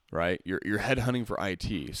IT, right? You're headhunting for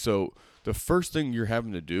IT. So the first thing you're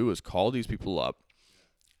having to do is call these people up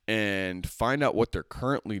and find out what they're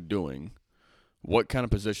currently doing, what kind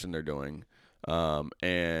of position they're doing,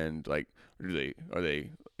 and like are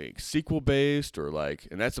they like SQL based or like,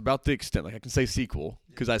 and that's about the extent. Like I can say SQL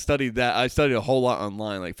because I studied that. I studied a whole lot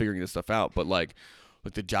online, like figuring this stuff out. But like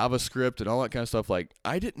with the JavaScript and all that kind of stuff, like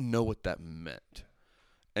I didn't know what that meant,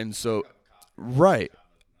 and so right.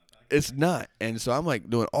 It's not. And so I'm like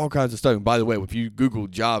doing all kinds of stuff. And by the way, if you Google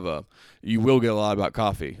Java, you will get a lot about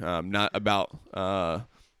coffee, not about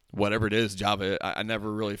whatever it is, Java. I never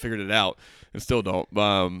really figured it out and still don't.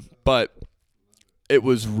 But it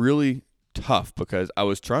was really tough because I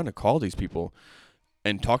was trying to call these people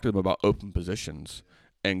and talk to them about open positions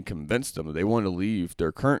and convince them that they wanted to leave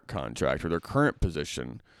their current contract or their current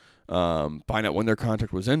position, find out when their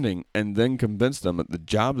contract was ending, and then convince them that the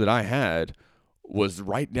job that I had was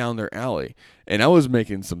right down their alley. And I was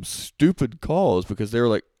making some stupid calls because they were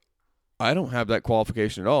like, I don't have that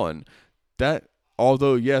qualification at all. And that,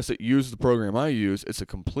 although, yes, it used the program I use, it's a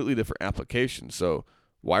completely different application. So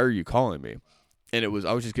why are you calling me? And I was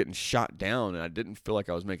just getting shot down, and I didn't feel like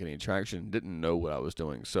I was making any traction, didn't know what I was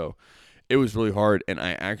doing. So it was really hard. And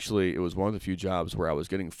it was one of the few jobs where I was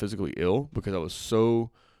getting physically ill because I was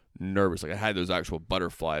so nervous. Like I had those actual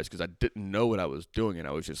butterflies because I didn't know what I was doing, and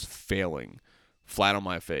I was just failing flat on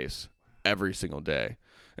my face every single day.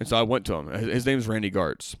 And so I went to him. His name's Randy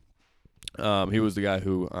Gartz. He was the guy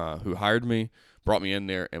who hired me, brought me in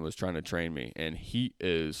there, and was trying to train me. And he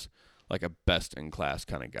is like a best-in-class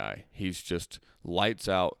kind of guy. He's just lights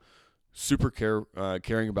out, super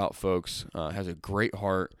caring about folks, has a great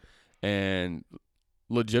heart, and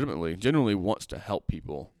genuinely wants to help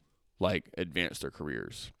people like advance their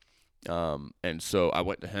careers. And so I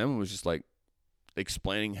went to him and was just like,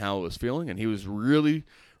 explaining how I was feeling, and he was really,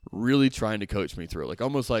 really trying to coach me through it, like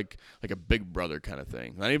almost like a big brother kind of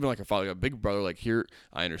thing. Not even like a father, like a big brother. Like, here,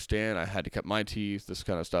 I understand. I had to cut my teeth, this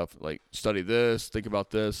kind of stuff. Like, study this, think about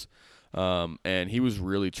this. And he was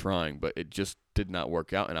really trying, but it just did not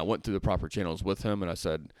work out. And I went through the proper channels with him, and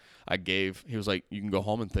he was like, you can go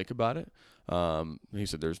home and think about it. He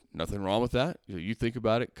said, there's nothing wrong with that. You think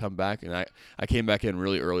about it, come back. And I came back in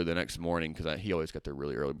really early the next morning because he always got there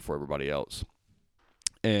really early before everybody else.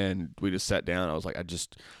 And we just sat down. I was like,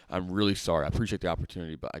 I'm really sorry. I appreciate the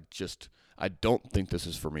opportunity, but I don't think this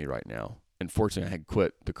is for me right now. Unfortunately, I had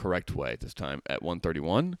quit the correct way at this time at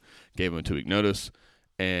 131, gave them a 2-week notice,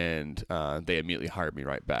 and they immediately hired me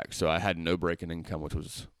right back. So I had no break in income, which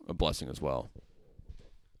was a blessing as well.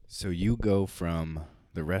 So you go from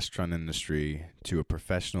the restaurant industry to a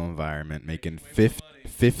professional environment, making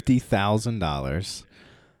 $50,000.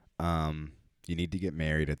 You need to get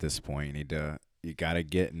married at this point. You got to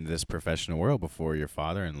get in this professional world before your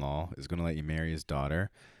father-in-law is going to let you marry his daughter.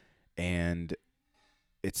 And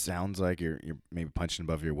it sounds like you're maybe punching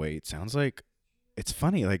above your weight. Sounds like it's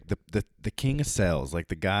funny, like the king of sales, like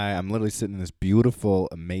the guy. I'm literally sitting in this beautiful,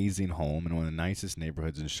 amazing home in one of the nicest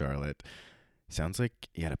neighborhoods in Charlotte. Sounds like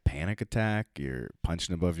you had a panic attack. You're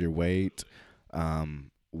punching above your weight.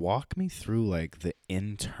 Walk me through like the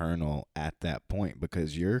internal at that point,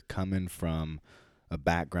 because you're coming from a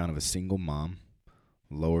background of a single mom,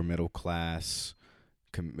 lower middle class,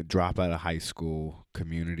 drop out of high school,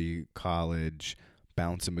 community college,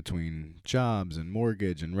 bouncing between jobs and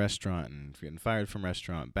mortgage and restaurant and getting fired from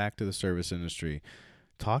restaurant, back to the service industry.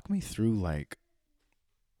 Talk me through like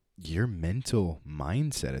your mental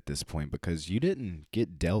mindset at this point, because you didn't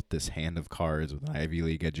get dealt this hand of cards with an Ivy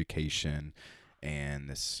League education and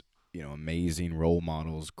this, amazing role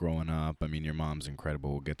models growing up. I mean, your mom's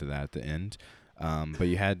incredible. We'll get to that at the end. But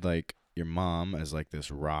you had like your mom as like this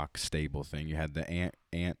rock stable thing. You had the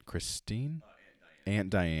Aunt Christine, Aunt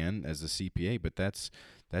Diane as the CPA, but that's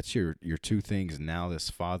your two things. Now this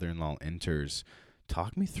father-in-law enters.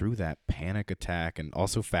 Talk me through that panic attack and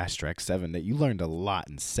also Fast Track 7 that you learned a lot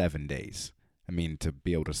in 7 days. I mean, to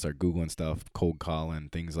be able to start Googling stuff, cold calling,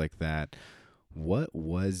 things like that. What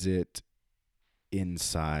was it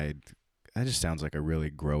inside? That just sounds like a really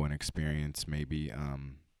growing experience, maybe,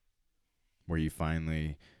 where you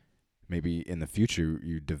finally, maybe in the future,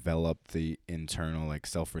 you develop the internal, like,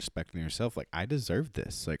 self-respect in yourself. Like, I deserve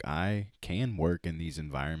this. Like, I can work in these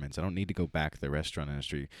environments. I don't need to go back to the restaurant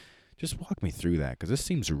industry. Just walk me through that, because this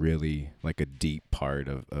seems really like a deep part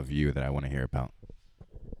of you that I want to hear about.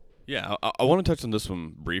 Yeah, I want to touch on this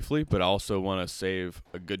one briefly, but I also want to save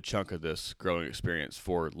a good chunk of this growing experience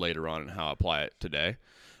for later on and how I apply it today.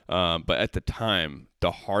 But at the time,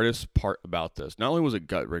 the hardest part about this, not only was it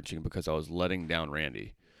gut-wrenching because I was letting down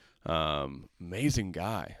Randy, amazing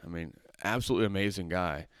guy. I mean, absolutely amazing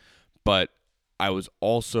guy. But I was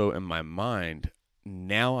also in my mind,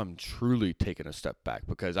 now I'm truly taking a step back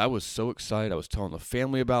because I was so excited. I was telling the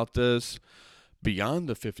family about this. Beyond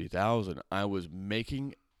the 50,000, I was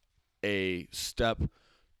making a step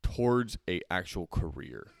towards a actual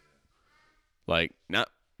career. Like, not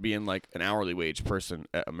being like an hourly wage person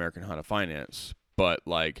at American Honda Finance, but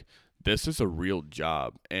like, this is a real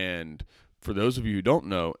job. And for those of you who don't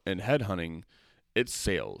know, in headhunting, it's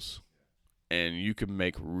sales. And you can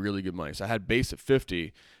make really good money. So I had base at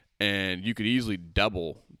 50, and you could easily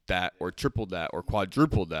double that or triple that or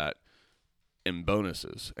quadruple that in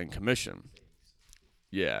bonuses and commission.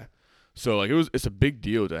 Yeah. So like it's a big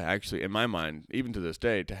deal to actually, in my mind, even to this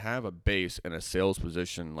day, to have a base and a sales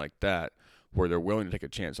position like that where they're willing to take a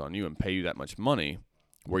chance on you and pay you that much money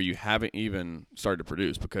where you haven't even started to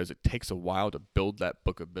produce, because it takes a while to build that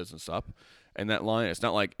book of business up. And that line, it's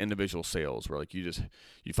not like individual sales where like you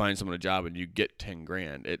find someone a job and you get 10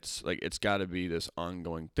 grand. It's like, it's got to be this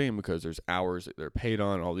ongoing thing because there's hours that they're paid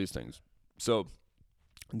on, all these things. So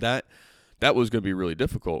that was going to be really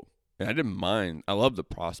difficult. And I didn't mind. I love the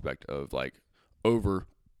prospect of like over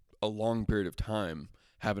a long period of time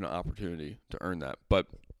having an opportunity to earn that. But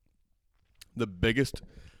the biggest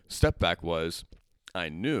step back was I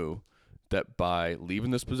knew that by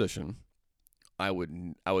leaving this position, I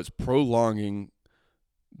was prolonging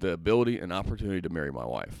the ability and opportunity to marry my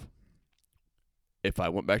wife. If I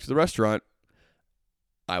went back to the restaurant,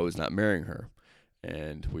 I was not marrying her.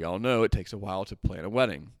 And we all know it takes a while to plan a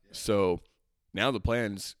wedding. So now the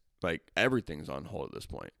plans, like everything's on hold at this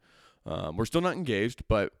point. We're still not engaged,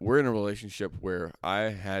 but we're in a relationship where I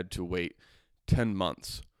had to wait 10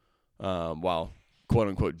 months while, quote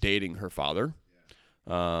unquote, dating her father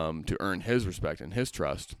to earn his respect and his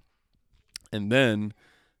trust. And then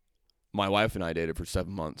my wife and I dated for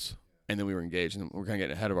 7 months, and then we were engaged, and we're kind of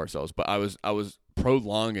getting ahead of ourselves. But I was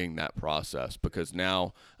prolonging that process because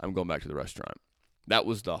now I'm going back to the restaurant. That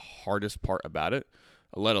was the hardest part about it,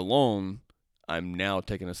 let alone I'm now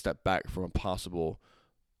taking a step back from a possible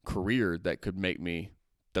career that could make me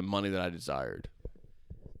the money that I desired.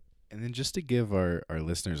 And then just to give our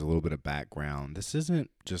listeners a little bit of background, this isn't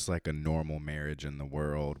just like a normal marriage in the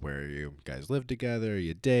world where you guys live together,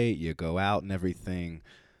 you date, you go out and everything.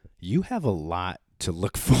 You have a lot to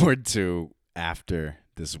look forward to after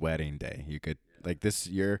this wedding day. You could, like this,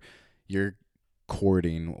 you're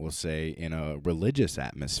courting, we'll say, in a religious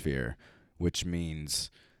atmosphere, which means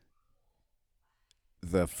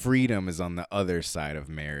the freedom is on the other side of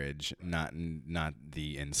marriage, not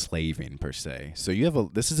the enslaving per se. So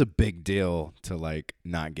this is a big deal to like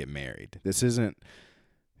not get married. This isn't,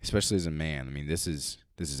 especially as a man. I mean, this is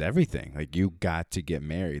everything. Like, you got to get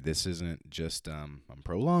married. This isn't just I'm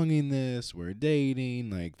prolonging this, we're dating.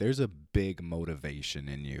 Like, there's a big motivation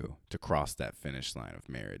in you to cross that finish line of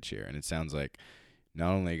marriage here. And it sounds like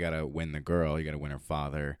not only you got to win the girl, you got to win her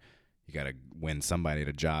father. You got to win somebody at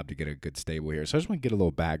a job to get a good stable here. So I just want to get a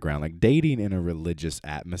little background. Like, dating in a religious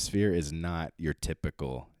atmosphere is not your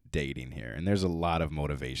typical dating here. And there's a lot of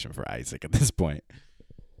motivation for Isaac at this point.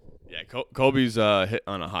 Yeah, Colby's hit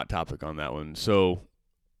on a hot topic on that one. So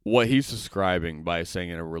what he's describing by saying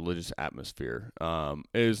in a religious atmosphere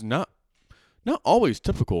is not always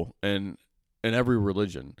typical in every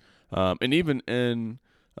religion, and even in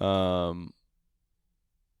the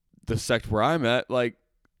sect where I'm at, like,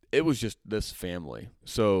 it was just this family.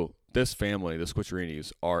 So this family, the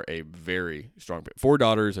Squicerinis, are a very strong 4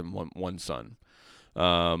 daughters and one son.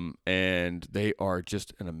 And they are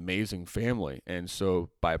just an amazing family. And so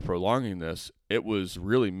by prolonging this, it was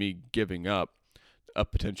really me giving up a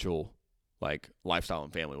potential like lifestyle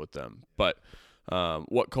and family with them. But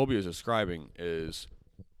what Colby is describing is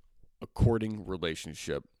a courting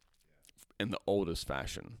relationship in the oldest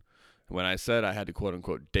fashion. When I said I had to quote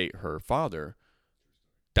unquote date her father,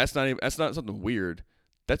 that's not something weird.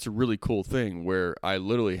 That's a really cool thing where I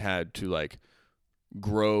literally had to like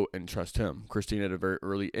grow and trust him. Christine at a very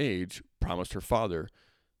early age promised her father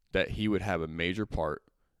that he would have a major part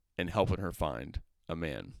in helping her find a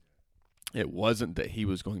man. It wasn't that he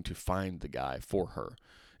was going to find the guy for her.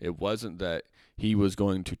 It wasn't that he was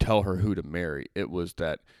going to tell her who to marry. It was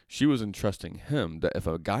that she was entrusting him that if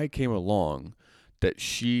a guy came along that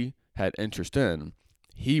she had interest in,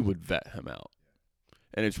 he would vet him out.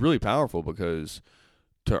 And it's really powerful because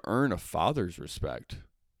to earn a father's respect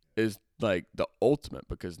is like the ultimate,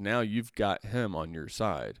 because now you've got him on your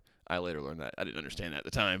side. I later learned that. I didn't understand that at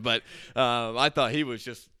the time, but I thought he was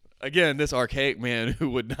just, again, this archaic man who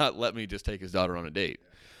would not let me just take his daughter on a date.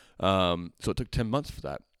 So it took 10 months for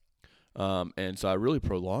that. And so I really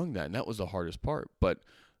prolonged that, and that was the hardest part. But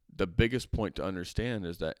the biggest point to understand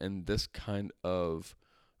is that in this kind of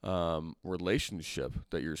relationship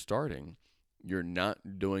that you're starting, you're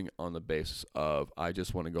not doing on the basis of, I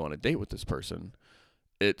just want to go on a date with this person.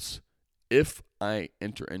 It's, if I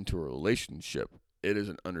enter into a relationship, it is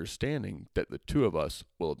an understanding that the two of us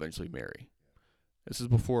will eventually marry. This is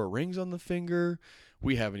before a ring's on the finger.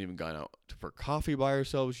 We haven't even gone out for coffee by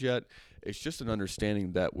ourselves yet. It's just an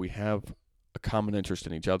understanding that we have a common interest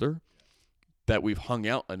in each other, that we've hung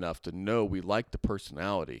out enough to know we like the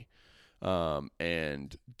personality,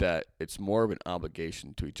 and that it's more of an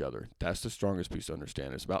obligation to each other. That's the strongest piece to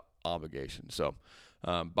understand. It's about obligation. So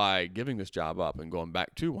by giving this job up and going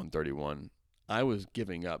back to 131, I was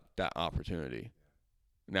giving up that opportunity.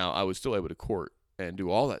 Now, I was still able to court and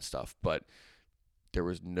do all that stuff, but there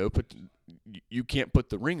was you can't put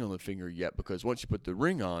the ring on the finger yet, because once you put the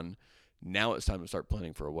ring on, now it's time to start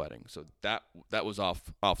planning for a wedding. So that was off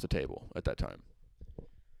the table at that time.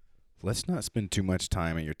 Let's not spend too much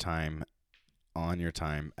time at your time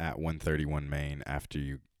at 131 Main after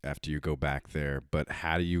you go back there. But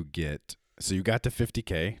how do you get, so you got to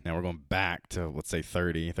 50K. Now we're going back to, let's say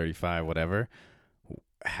 30, 35, whatever.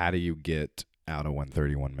 How do you get out of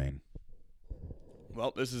 131 Main?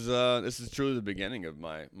 Well, this is truly the beginning of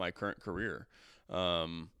my current career.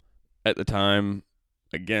 At the time,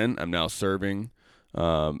 again, I'm now serving.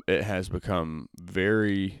 It has become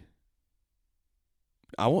very,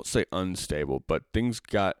 I won't say unstable, but things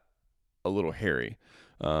got a little hairy.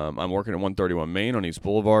 I'm working at 131 Main on East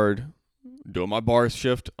Boulevard, doing my bar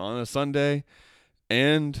shift on a Sunday,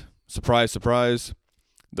 and surprise, surprise,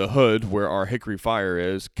 the hood where our Hickory Fire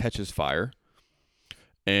is catches fire,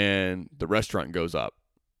 and the restaurant goes up.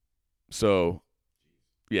 So,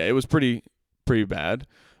 yeah, it was pretty bad.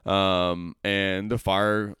 And the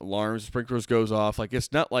fire alarms, sprinklers goes off. Like,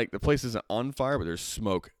 it's not like the place isn't on fire, but there's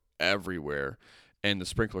smoke everywhere, and the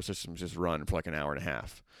sprinkler system's just run for like an hour and a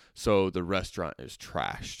half. So the restaurant is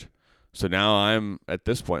trashed. So now I'm, at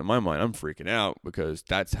this point in my mind, I'm freaking out because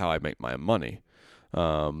that's how I make my money.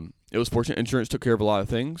 It was fortunate insurance took care of a lot of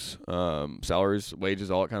things, salaries,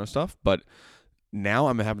 wages, all that kind of stuff. But now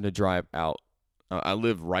I'm having to drive out. I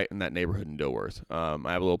live right in that neighborhood in Dilworth.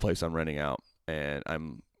 I have a little place I'm renting out,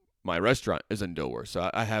 and my restaurant is in Dilworth.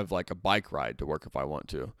 So I have like a bike ride to work if I want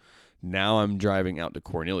to. Now I'm driving out to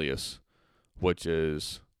Cornelius, which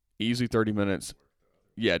is easily 30 minutes.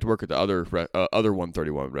 Yeah, to work at the other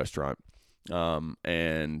 131 restaurant.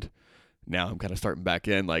 And now I'm kind of starting back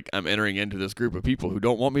in. Like, I'm entering into this group of people who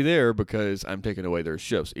don't want me there because I'm taking away their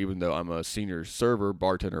shifts, even though I'm a senior server,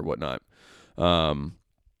 bartender, whatnot.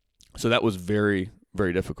 So that was very,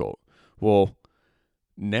 very difficult. Well,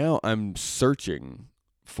 now I'm searching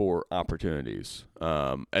for opportunities.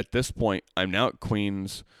 At this point, I'm now at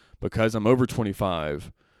Queens because I'm over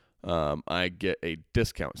 25. I get a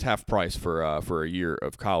discount. It's half price for a year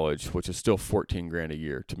of college, which is still $14,000 a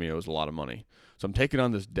year. To me, it was a lot of money. So I'm taking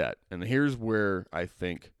on this debt. And here's where I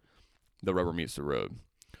think the rubber meets the road.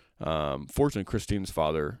 Fortunately, Christine's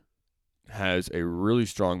father has a really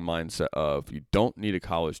strong mindset of you don't need a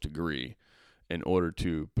college degree in order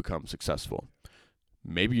to become successful.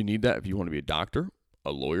 Maybe you need that if you want to be a doctor,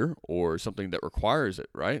 a lawyer, or something that requires it,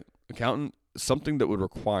 right? Accountant, something that would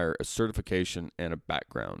require a certification and a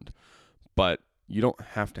background. But you don't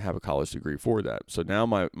have to have a college degree for that. So now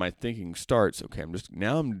my thinking starts, okay,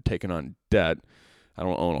 I'm taking on debt. I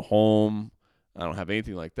don't own a home. I don't have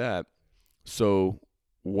anything like that. So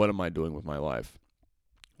what am I doing with my life?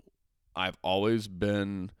 I've always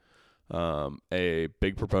been a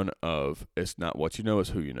big proponent of it's not what you know, it's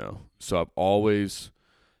who you know. So I've always,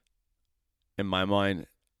 in my mind,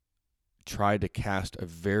 tried to cast a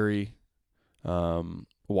very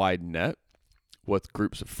wide net with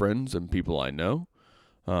groups of friends and people I know.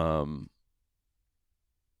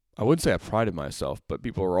 I wouldn't say I prided myself, but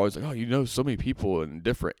people are always like, oh, you know so many people in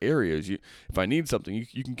different areas. If I need something,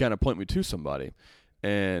 you can kind of point me to somebody.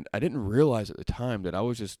 And I didn't realize at the time that I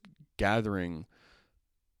was just gathering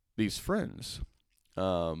these friends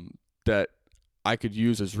that I could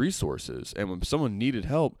use as resources. And when someone needed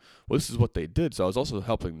help, well, this is what they did. So I was also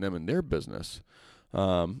helping them in their business.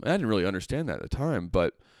 And I didn't really understand that at the time,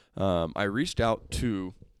 but I reached out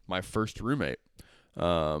to my first roommate,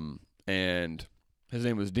 and his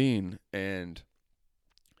name was Dean, and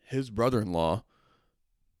his brother-in-law,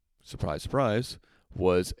 surprise, surprise,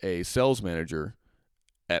 was a sales manager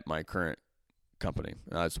at my current company.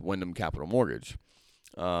 It's Wyndham Capital Mortgage.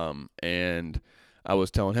 And I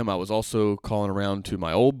was telling him I was also calling around to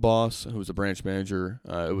my old boss, who was a branch manager.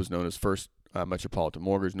 It was known as First Metropolitan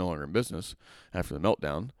Mortgage, no longer in business after the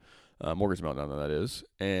meltdown, mortgage meltdown, that is.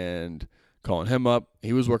 And calling him up.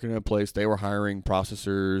 He was working in a place. They were hiring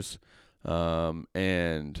processors,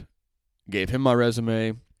 and gave him my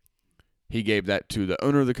resume. He gave that to the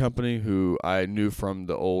owner of the company, who I knew from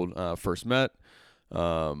the old First Met,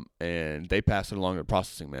 and they passed it along to the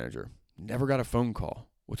processing manager. Never got a phone call,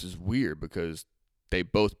 which is weird because they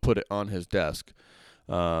both put it on his desk.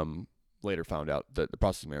 Later found out that the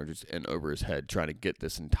processing manager was in over his head trying to get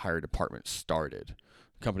this entire department started.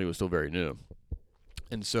 The company was still very new.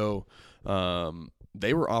 And so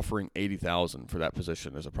they were offering $80,000 for that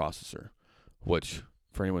position as a processor, which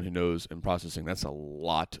for anyone who knows in processing, that's a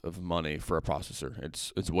lot of money for a processor.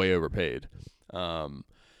 It's way overpaid.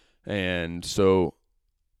 And so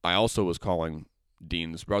I also was calling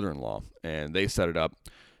Dean's brother-in-law, and they set it up,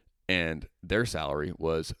 and their salary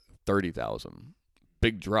was $30,000.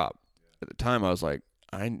 Big drop. At the time, I was like,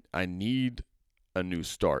 I need a new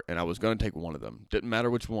start, and I was going to take one of them. Didn't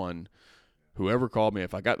matter which one. Whoever called me,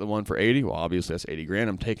 if I got the one for 80, well, obviously that's $80,000.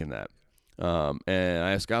 I'm taking that. And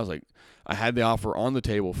I asked guys, like, I had the offer on the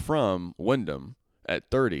table from Wyndham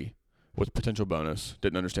at 30 with potential bonus.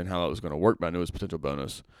 Didn't understand how that was going to work, but I knew it was potential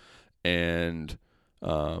bonus. And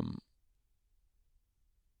I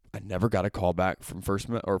never got a call back from First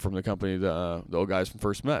Met, or from the company, the old guys from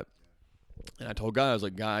First Met. And I told guys,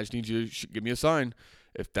 like, guys, I just need you to give me a sign.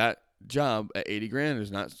 If that job at $80,000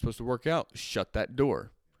 is not supposed to work out, shut that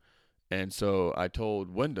door. And so I told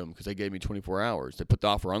Wyndham, because they gave me 24 hours. They put the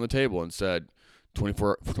offer on the table and said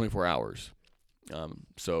 24 hours.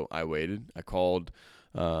 So I waited. I called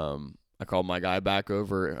my guy back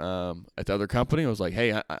over at the other company. I was like,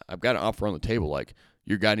 hey, I've got an offer on the table. Like,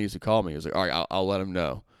 your guy needs to call me. He was like, all right, I'll let him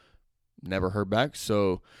know. Never heard back.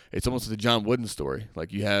 So it's almost like the John Wooden story.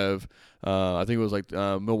 Like, you have, I think it was like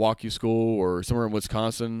Milwaukee School or somewhere in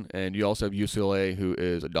Wisconsin, and you also have UCLA, who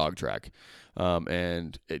is a dog track.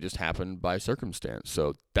 And it just happened by circumstance.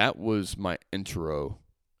 So that was my intro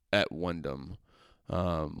at Wyndham,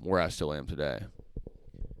 where I still am today.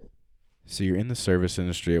 So you're in the service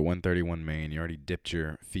industry at 131 Main. You already dipped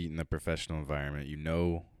your feet in the professional environment. You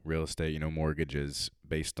know real estate, you know mortgages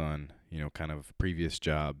based on, kind of previous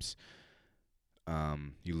jobs.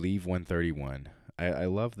 You leave 131. I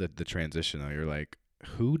love the transition, though. You're like,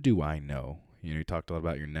 who do I know? You talked a lot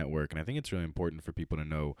about your network, and I think it's really important for people to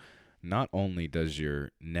know not only does your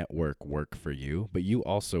network work for you, but you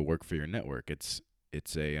also work for your network. It's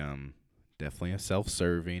a definitely a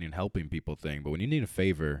self-serving and helping people thing, but when you need a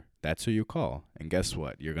favor, that's who you call. And guess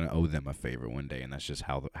what? You're going to owe them a favor one day, and that's just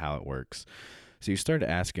how it works. So you started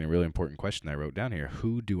asking a really important question I wrote down here.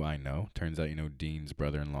 Who do I know? Turns out you know Dean's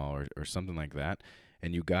brother-in-law or something like that.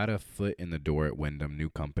 And you got a foot in the door at Wyndham, new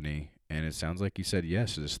company, and it sounds like you said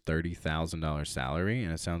yes to this $30,000 salary,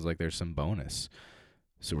 and it sounds like there's some bonus.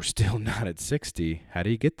 So we're still not at 60. How do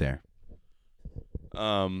you get there?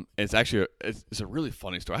 It's actually it's a really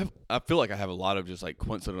funny story. I feel like I have a lot of just like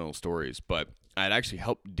coincidental stories, but I had actually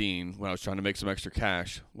helped Dean when I was trying to make some extra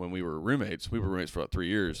cash when we were roommates. We were roommates for about 3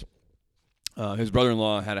 years. His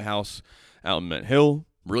brother-in-law had a house out in Mint Hill,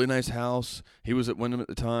 really nice house. He was at Wyndham at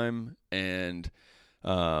the time, and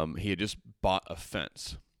he had just bought a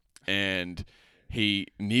fence, and he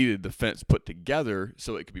needed the fence put together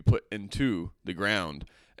so it could be put into the ground.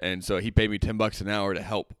 And so he paid me $10 an hour to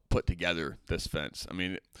help put together this fence. I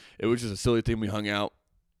mean, it was just a silly thing. We hung out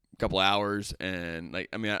a couple hours, and like,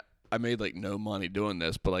 I mean, I made like no money doing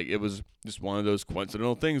this, but like it was just one of those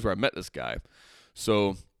coincidental things where I met this guy.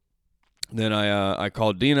 So then I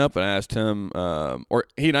called Dean up and I asked him, or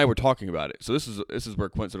he and I were talking about it. So this is where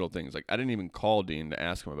coincidental things, like I didn't even call Dean to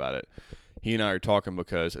ask him about it. He and I are talking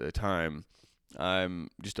because at the time I'm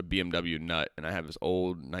just a BMW nut, and I have this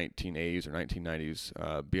old 1980s or 1990s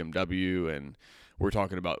BMW, and we're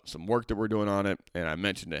talking about some work that we're doing on it. And I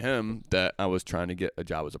mentioned to him that I was trying to get a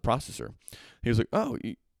job as a processor. He was like, "Oh,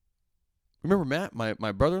 remember Matt,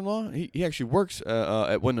 my brother-in-law? He actually works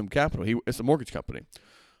at Wyndham Capital. It's a mortgage company."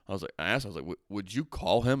 I asked, would you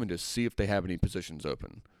call him and just see if they have any positions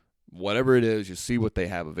open? Whatever it is, just see what they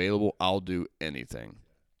have available. I'll do anything.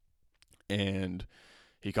 And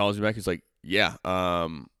he calls me back. He's like, yeah,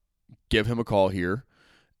 give him a call here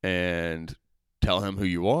and tell him who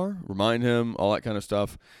you are, remind him, all that kind of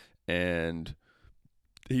stuff. And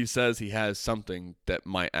he says he has something that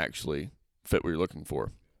might actually fit what you're looking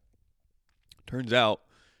for. Turns out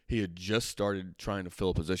he had just started trying to fill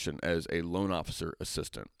a position as a loan officer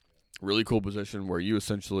assistant. Really cool position where you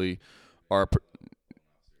essentially are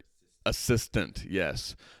assistant,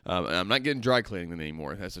 yes. And I'm not getting dry cleaning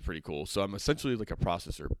anymore. That's pretty cool. So I'm essentially like a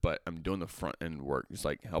processor, but I'm doing the front end work. Just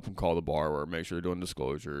like helping call the borrower, make sure they're doing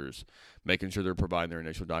disclosures, making sure they're providing their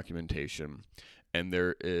initial documentation. And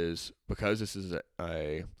there is, because this is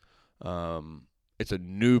it's a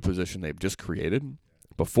new position they've just created.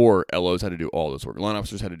 Before, LOs had to do all this work. Loan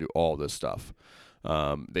officers had to do all this stuff.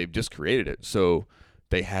 They've just created it. So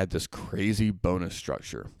they had this crazy bonus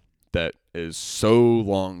structure that is so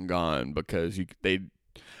long gone because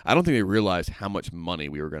I don't think they realized how much money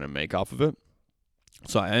we were going to make off of it.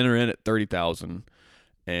 So I enter in at $30,000,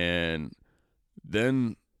 and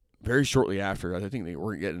then very shortly after, I think they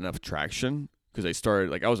weren't getting enough traction because they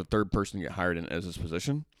started, like I was the third person to get hired in as this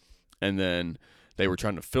position, and then they were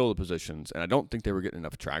trying to fill the positions, and I don't think they were getting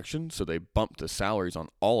enough traction, so they bumped the salaries on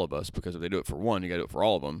all of us because if they do it for one, you got to do it for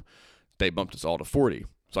all of them. They bumped us all to 40.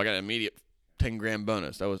 So I got an immediate 10 grand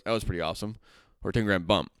bonus. That was pretty awesome, or 10 grand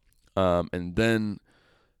bump. And then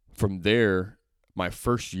from there, my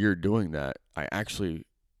first year doing that, I actually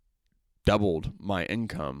doubled my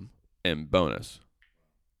income in bonus.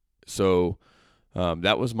 So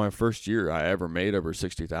that was my first year I ever made over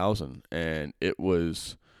 60,000, and it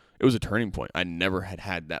was a turning point. I never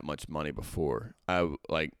had that much money before. And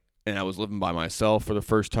I was living by myself for the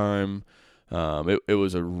first time. It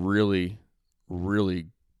was a really, really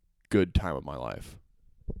good time of my life.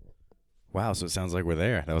 Wow, so it sounds like we're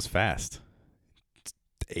there. That was fast.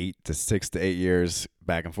 6 to 8 years,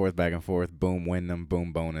 back and forth, boom, Wyndham,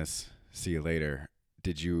 boom, bonus. See you later.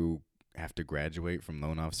 Did you have to graduate from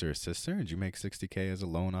loan officer assistant, or did you make $60K as a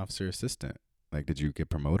loan officer assistant? Like, did you get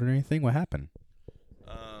promoted or anything? What happened?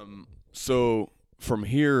 So from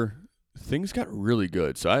here, things got really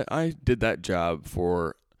good. So I did that job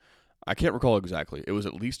for, I can't recall exactly. It was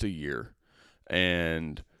at least a year.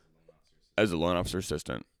 And as a loan officer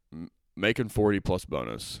assistant, making 40 plus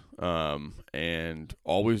bonus, and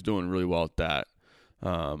always doing really well at that.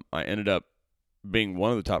 I ended up being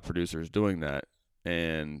one of the top producers doing that.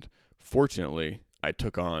 And fortunately, I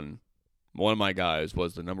took on, one of my guys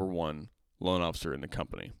was the number one loan officer in the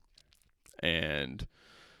company. And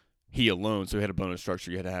he alone, so he had a bonus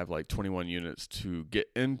structure. You had to have like 21 units to get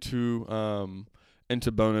into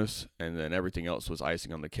bonus, and then everything else was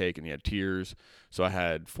icing on the cake, and he had tiers. So I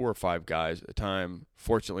had 4 or 5 guys at the time.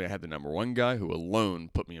 Fortunately, I had the number one guy who alone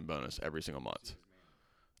put me in bonus every single month.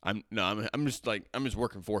 I'm just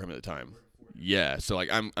working for him at the time. Yeah, so like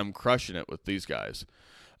I'm crushing it with these guys.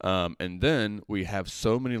 And then we have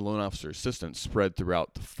so many loan officer assistants spread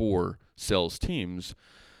throughout the 4 sales teams.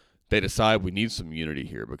 They decide we need some unity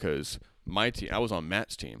here because my team, I was on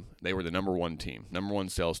Matt's team. They were the number one team, number one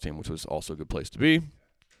sales team, which was also a good place to be.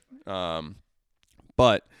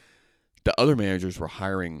 But the other managers were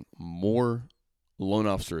hiring more loan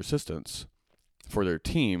officer assistants for their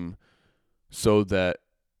team so that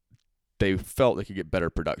they felt they could get better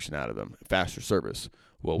production out of them, faster service.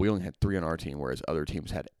 Well, we only had 3 on our team, whereas other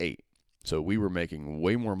teams had 8. So we were making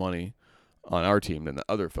way more money on our team than the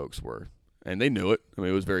other folks were. And they knew it. I mean,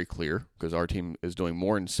 it was very clear because our team is doing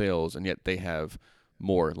more in sales, and yet they have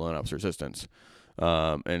more loan officer assistants.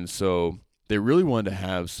 And so they really wanted to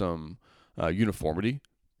have some uniformity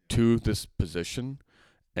to this position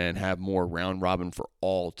and have more round robin for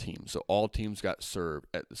all teams. So all teams got served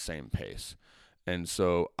at the same pace. And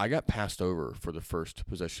so I got passed over for the first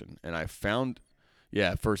position, and I found,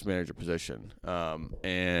 first manager position.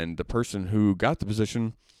 And the person who got the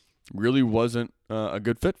position really wasn't a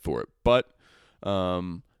good fit for it. But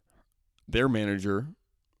their manager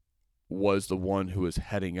was the one who was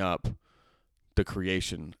heading up the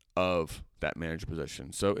creation of that manager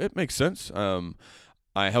position. So it makes sense.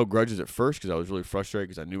 I held grudges at first because I was really frustrated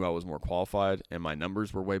because I knew I was more qualified and my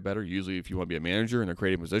numbers were way better. Usually if you want to be a manager in a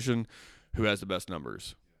creative position, who has the best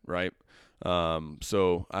numbers, right?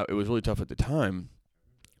 So it was really tough at the time.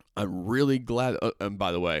 I'm really glad. And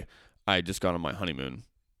by the way, I had just gone on my honeymoon,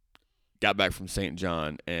 got back from St.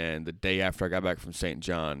 John, and the day after I got back from St.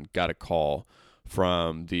 John, got a call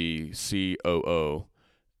from the COO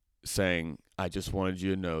saying, I just wanted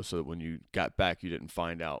you to know so that when you got back, you didn't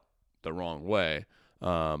find out the wrong way.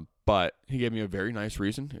 But he gave me a very nice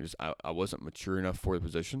reason. I wasn't mature enough for the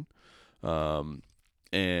position.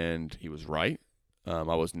 And he was right. I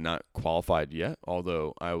was not qualified yet,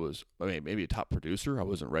 although I was maybe a top producer. I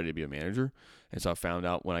wasn't ready to be a manager. And so I found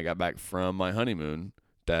out when I got back from my honeymoon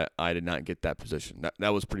that I did not get that position.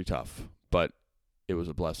 That was pretty tough, but it was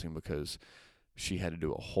a blessing because she had to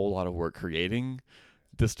do a whole lot of work creating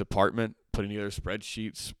this department, putting together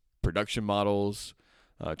spreadsheets, production models,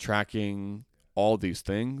 tracking, all these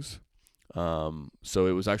things. So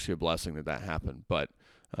it was actually a blessing that happened. But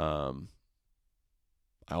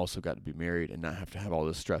I also got to be married and not have to have all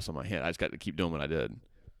this stress on my head. I just got to keep doing what I did.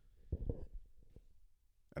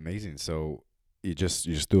 Amazing. So you just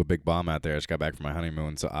threw a big bomb out there. I just got back from my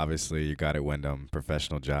honeymoon. So obviously you got at Wyndham,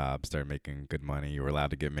 professional job, started making good money. You were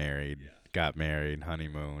allowed to get married, got married,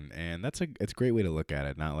 honeymoon. And it's a great way to look at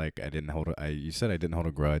it. Not like you said I didn't hold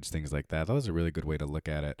a grudge, things like that. That was a really good way to look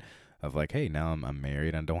at it of like, hey, now I'm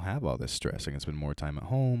married and don't have all this stress. I can spend more time at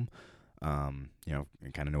home. And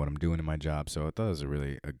kind of know what I'm doing in my job. So I thought it was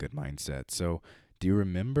a good mindset. So do you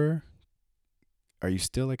remember, are you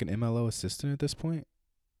still like an MLO assistant at this point?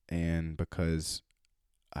 And because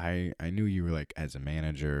I knew you were like as a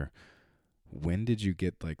manager, when did you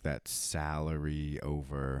get like that salary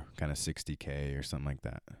over kind of 60K or something like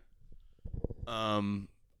that? I'm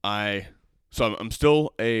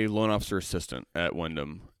still a loan officer assistant at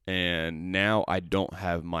Wyndham, and now I don't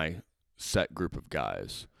have my set group of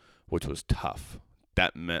guys, which was tough.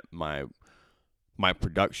 That meant my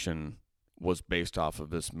production was based off of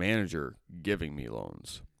this manager giving me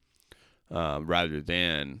loans, rather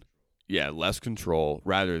than less control,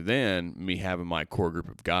 rather than me having my core group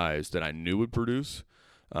of guys that I knew would produce.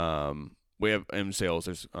 We have in sales.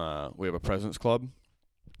 We have a President's Club.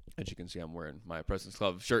 As you can see, I'm wearing my President's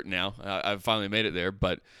Club shirt now. I've finally made it there,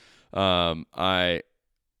 but I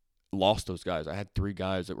lost those guys. I had 3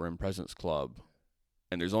 guys that were in President's Club,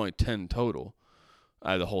 and there's only 10 total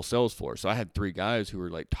out of the whole sales floor. So I had 3 guys who were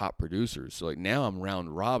like top producers. So like now I'm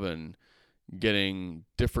round robin getting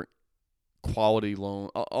different quality loan,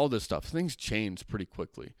 all this stuff. Things changed pretty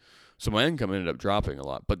quickly. So my income ended up dropping a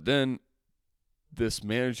lot. But then this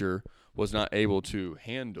manager was not able to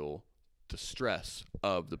handle the stress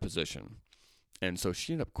of the position. And so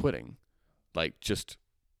she ended up quitting, like just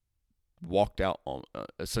walked out on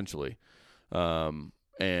essentially.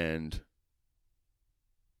 And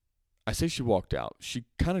I say she walked out. She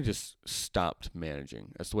kind of just stopped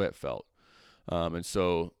managing. That's the way it felt. And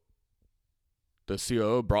so the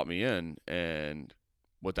COO brought me in, and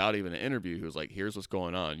without even an interview, he was like, here's what's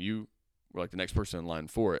going on. You were like the next person in line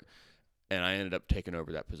for it. And I ended up taking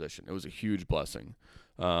over that position. It was a huge blessing.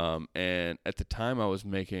 And at the time I was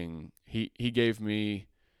making, he gave me,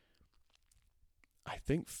 I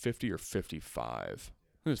think 50 or 55. I think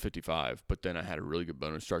it was 55, but then I had a really good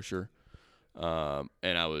bonus structure. And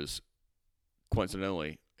I was,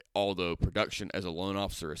 coincidentally, although production as a loan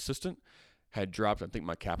officer assistant had dropped, I think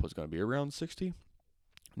my cap was going to be around 60.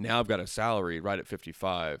 Now I've got a salary right at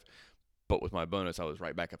 55, but with my bonus, I was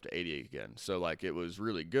right back up to 80 again. So like it was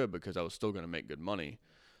really good because I was still going to make good money.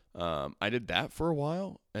 I did that for a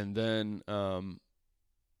while, and then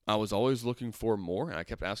I was always looking for more, and I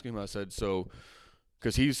kept asking him. I said, so,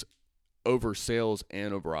 because he's over sales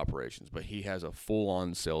and over operations, but he has a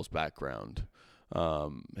full-on sales background.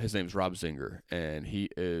 His name's Rob Zinger, and he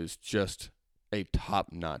is just a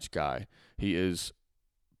top-notch guy. He is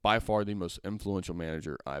by far the most influential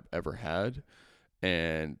manager I've ever had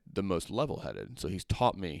and the most level-headed. So he's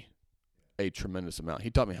taught me a tremendous amount. He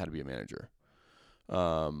taught me how to be a manager.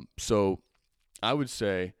 So I would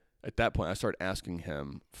say at that point I started asking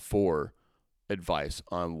him for advice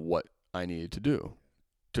on what I needed to do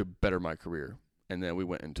to better my career. And then we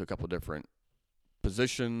went into a couple different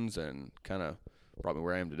positions and kind of brought me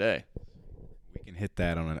where I am today. We can hit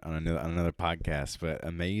that on another podcast, but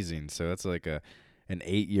amazing. So that's like an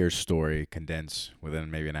 8-year story condensed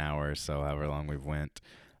within maybe an hour or so, however long we've went.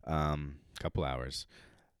 Couple hours.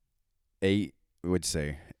 Would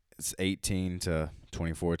say it's 18 to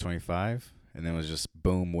 24, 25, and then it was just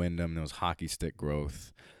boom, Wyndham. There was hockey stick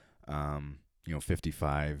growth.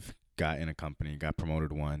 55, got in a company, got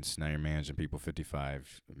promoted once. Now you're managing people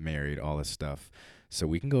 55, married, all this stuff. So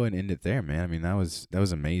we can go and end it there, man. I mean, that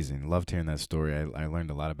was amazing. Loved hearing that story. I learned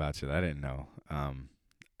a lot about you that I didn't know.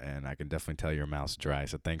 And I can definitely tell your mouth's dry.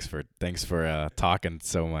 So thanks for talking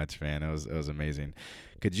so much, man. It was amazing.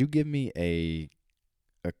 Could you give me a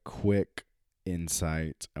quick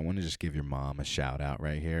insight? I want to just give your mom a shout out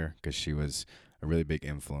right here because she was a really big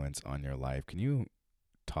influence on your life. Can you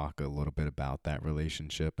talk a little bit about that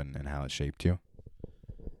relationship and how it shaped you?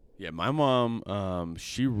 Yeah, my mom,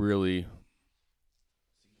 she really,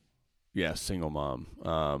 single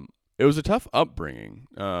mom. It was a tough upbringing,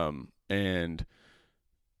 and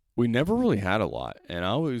we never really had a lot. And I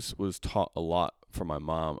always was taught a lot from my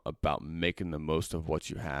mom about making the most of what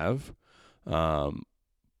you have.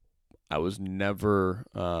 I was never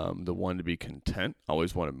the one to be content. I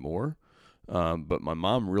always wanted more. But my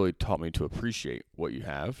mom really taught me to appreciate what you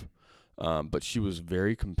have. But she was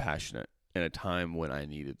very compassionate in a time when I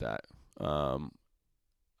needed that.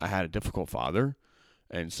 I had a difficult father,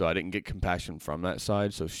 and so I didn't get compassion from that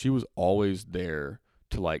side. So she was always there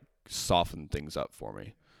to like soften things up for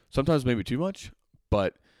me. Sometimes maybe too much,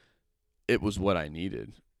 but it was what I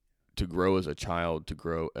needed to grow as a child, to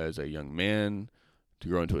grow as a young man, to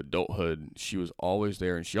grow into adulthood. She was always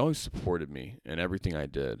there, and she always supported me in everything I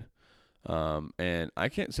did. And I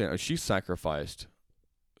can't say she sacrificed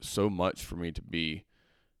so much for me to be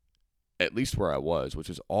at least where I was, which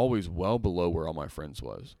is always well below where all my friends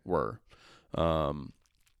were. And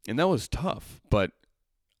that was tough, but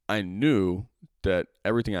I knew that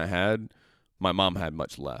everything I had, my mom had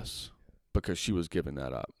much less because she was giving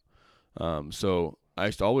that up. So I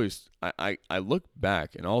used to always, I look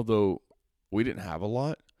back, and although we didn't have a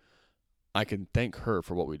lot, I can thank her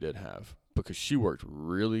for what we did have because she worked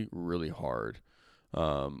really, really hard.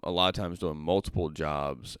 A lot of times doing multiple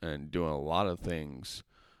jobs and doing a lot of things.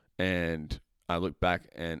 And I look back,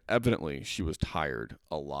 and evidently she was tired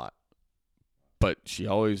a lot. But she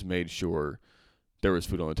always made sure there was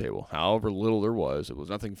food on the table. However little there was, it was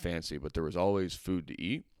nothing fancy, but there was always food to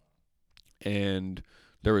eat. And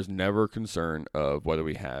there was never concern of whether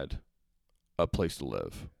we had a place to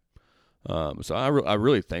live. So I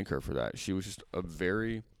really thank her for that. She was just a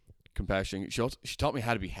very compassionate. She taught me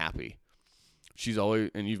how to be happy. She's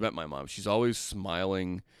always, and you've met my mom, she's always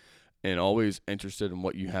smiling and always interested in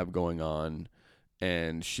what you have going on.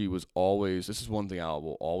 And she was always, this is one thing I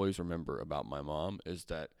will always remember about my mom, is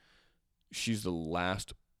that she's the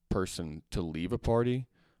last person to leave a party.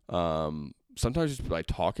 Sometimes just by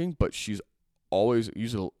talking, but she's always,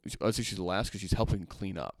 let's say she's the last because she's helping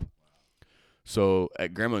clean up. So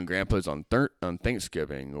at Grandma and Grandpa's on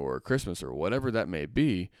Thanksgiving or Christmas or whatever that may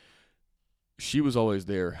be, she was always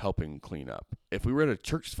there helping clean up. If we were at a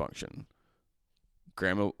church function,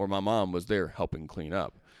 Grandma or my mom was there helping clean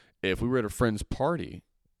up. If we were at a friend's party,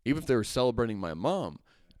 even if they were celebrating my mom,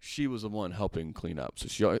 she was the one helping clean up. So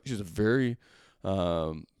she's a very,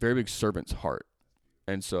 very big servant's heart.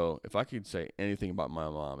 And so if I could say anything about my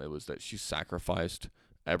mom, it was that she sacrificed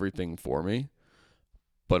everything for me,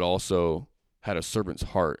 but also had a servant's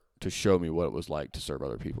heart to show me what it was like to serve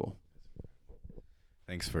other people.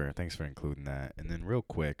 Thanks for including that. And then real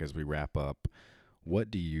quick, as we wrap up,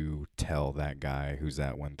 what do you tell that guy who's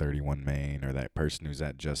at 131 Main, or that person who's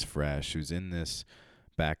at Just Fresh, who's in this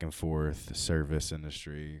back and forth service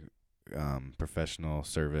industry, professional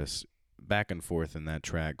service, back and forth in that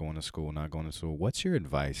track, going to school, not going to school? What's your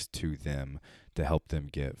advice to them to help them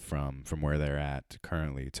get from where they're at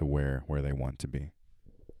currently to where they want to be?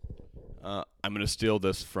 I'm going to steal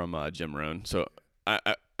this from Jim Rohn. So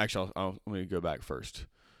Actually, let me go back first.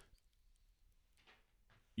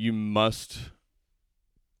 You must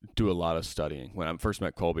do a lot of studying. When I first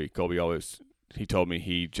met Colby he told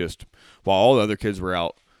me while all the other kids were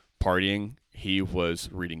out partying, he was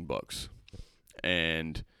reading books.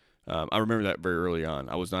 And I remember that very early on.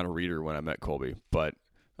 I was not a reader when I met Colby, but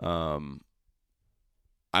I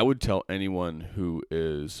would tell anyone who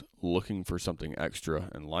is looking for something extra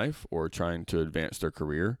in life or trying to advance their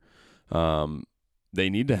career, they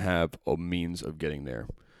need to have a means of getting there.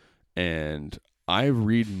 And I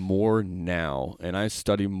read more now and I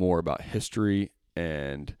study more about history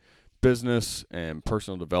and business and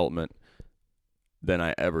personal development than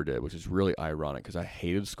I ever did, which is really ironic because I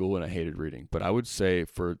hated school and I hated reading. But I would say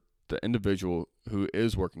for the individual who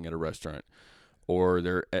is working at a restaurant or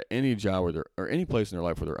they're at any job or any place in their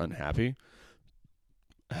life where they're unhappy,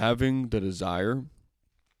 having the desire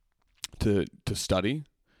to study,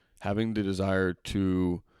 having the desire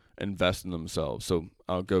to invest in themselves. So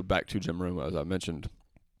I'll go back to Jim Roma, as I mentioned.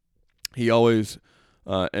 He always,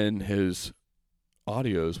 in his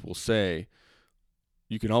audios, will say,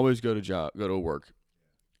 you can always go to work,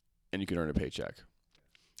 and you can earn a paycheck.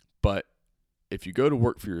 But if you go to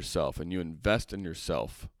work for yourself and you invest in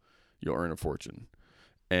yourself, you'll earn a fortune.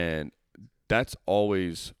 And that's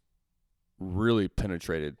always really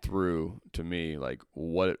penetrated through to me, like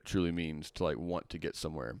what it truly means to like want to get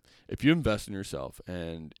somewhere. If you invest in yourself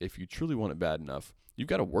and if you truly want it bad enough, you've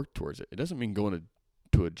got to work towards it. It doesn't mean going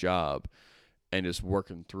to a job and just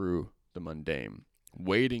working through the mundane,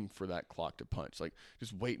 waiting for that clock to punch, like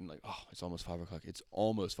just waiting, like, oh, it's almost 5 o'clock. It's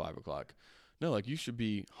almost 5 o'clock. No, like you should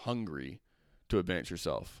be hungry to advance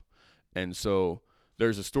yourself. And so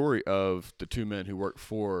there's a story of the two men who worked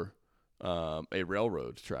for a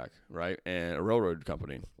railroad track, right, and a railroad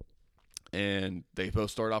company, and they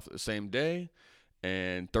both start off at the same day,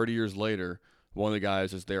 and 30 years later, one of the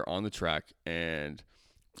guys is there on the track, and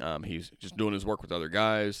he's just doing his work with other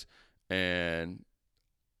guys, and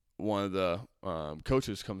one of the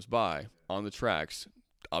coaches comes by on the tracks,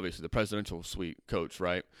 obviously the presidential suite coach,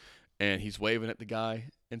 right, and he's waving at the guy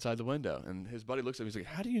inside the window, and his buddy looks at him, he's like,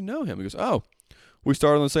 how do you know him? He goes, oh, we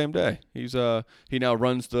started on the same day. He now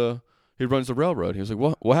runs the railroad. He was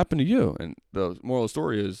like, what happened to you? And the moral of the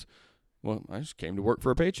story is, well, I just came to work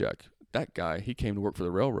for a paycheck. That guy, he came to work for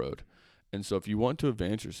the railroad. And so if you want to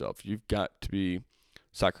advance yourself, you've got to be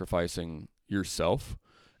sacrificing yourself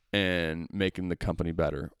and making the company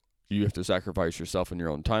better. You have to sacrifice yourself in your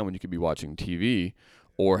own time when you could be watching TV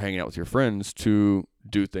or hanging out with your friends to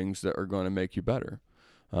do things that are going to make you better.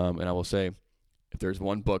 And I will say, if there's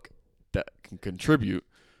one book that can contribute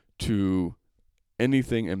to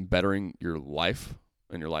anything in bettering your life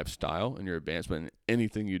and your lifestyle and your advancement in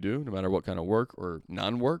anything you do, no matter what kind of work or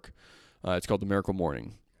non-work, it's called The Miracle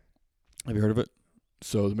Morning. Have you heard of it?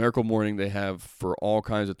 So The Miracle Morning, they have for all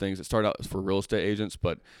kinds of things. It started out as for real estate agents,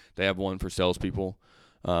 but they have one for salespeople,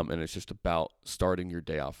 and it's just about starting your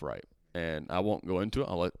day off right. And I won't go into it.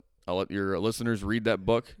 I'll let your listeners read that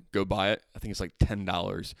book. Go buy it. I think it's like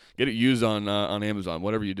 $10. Get it used on Amazon,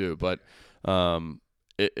 whatever you do. But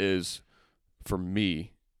it is, for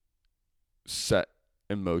me, set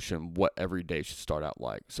in motion what every day should start out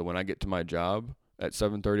like. So when I get to my job at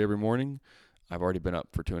 7:30 every morning, I've already been up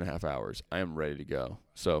for 2.5 hours. I am ready to go.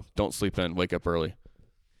 So don't sleep in. Wake up early.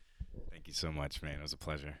 Thank you so much, man. It was a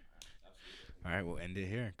pleasure. All right, we'll end it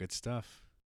here. Good stuff.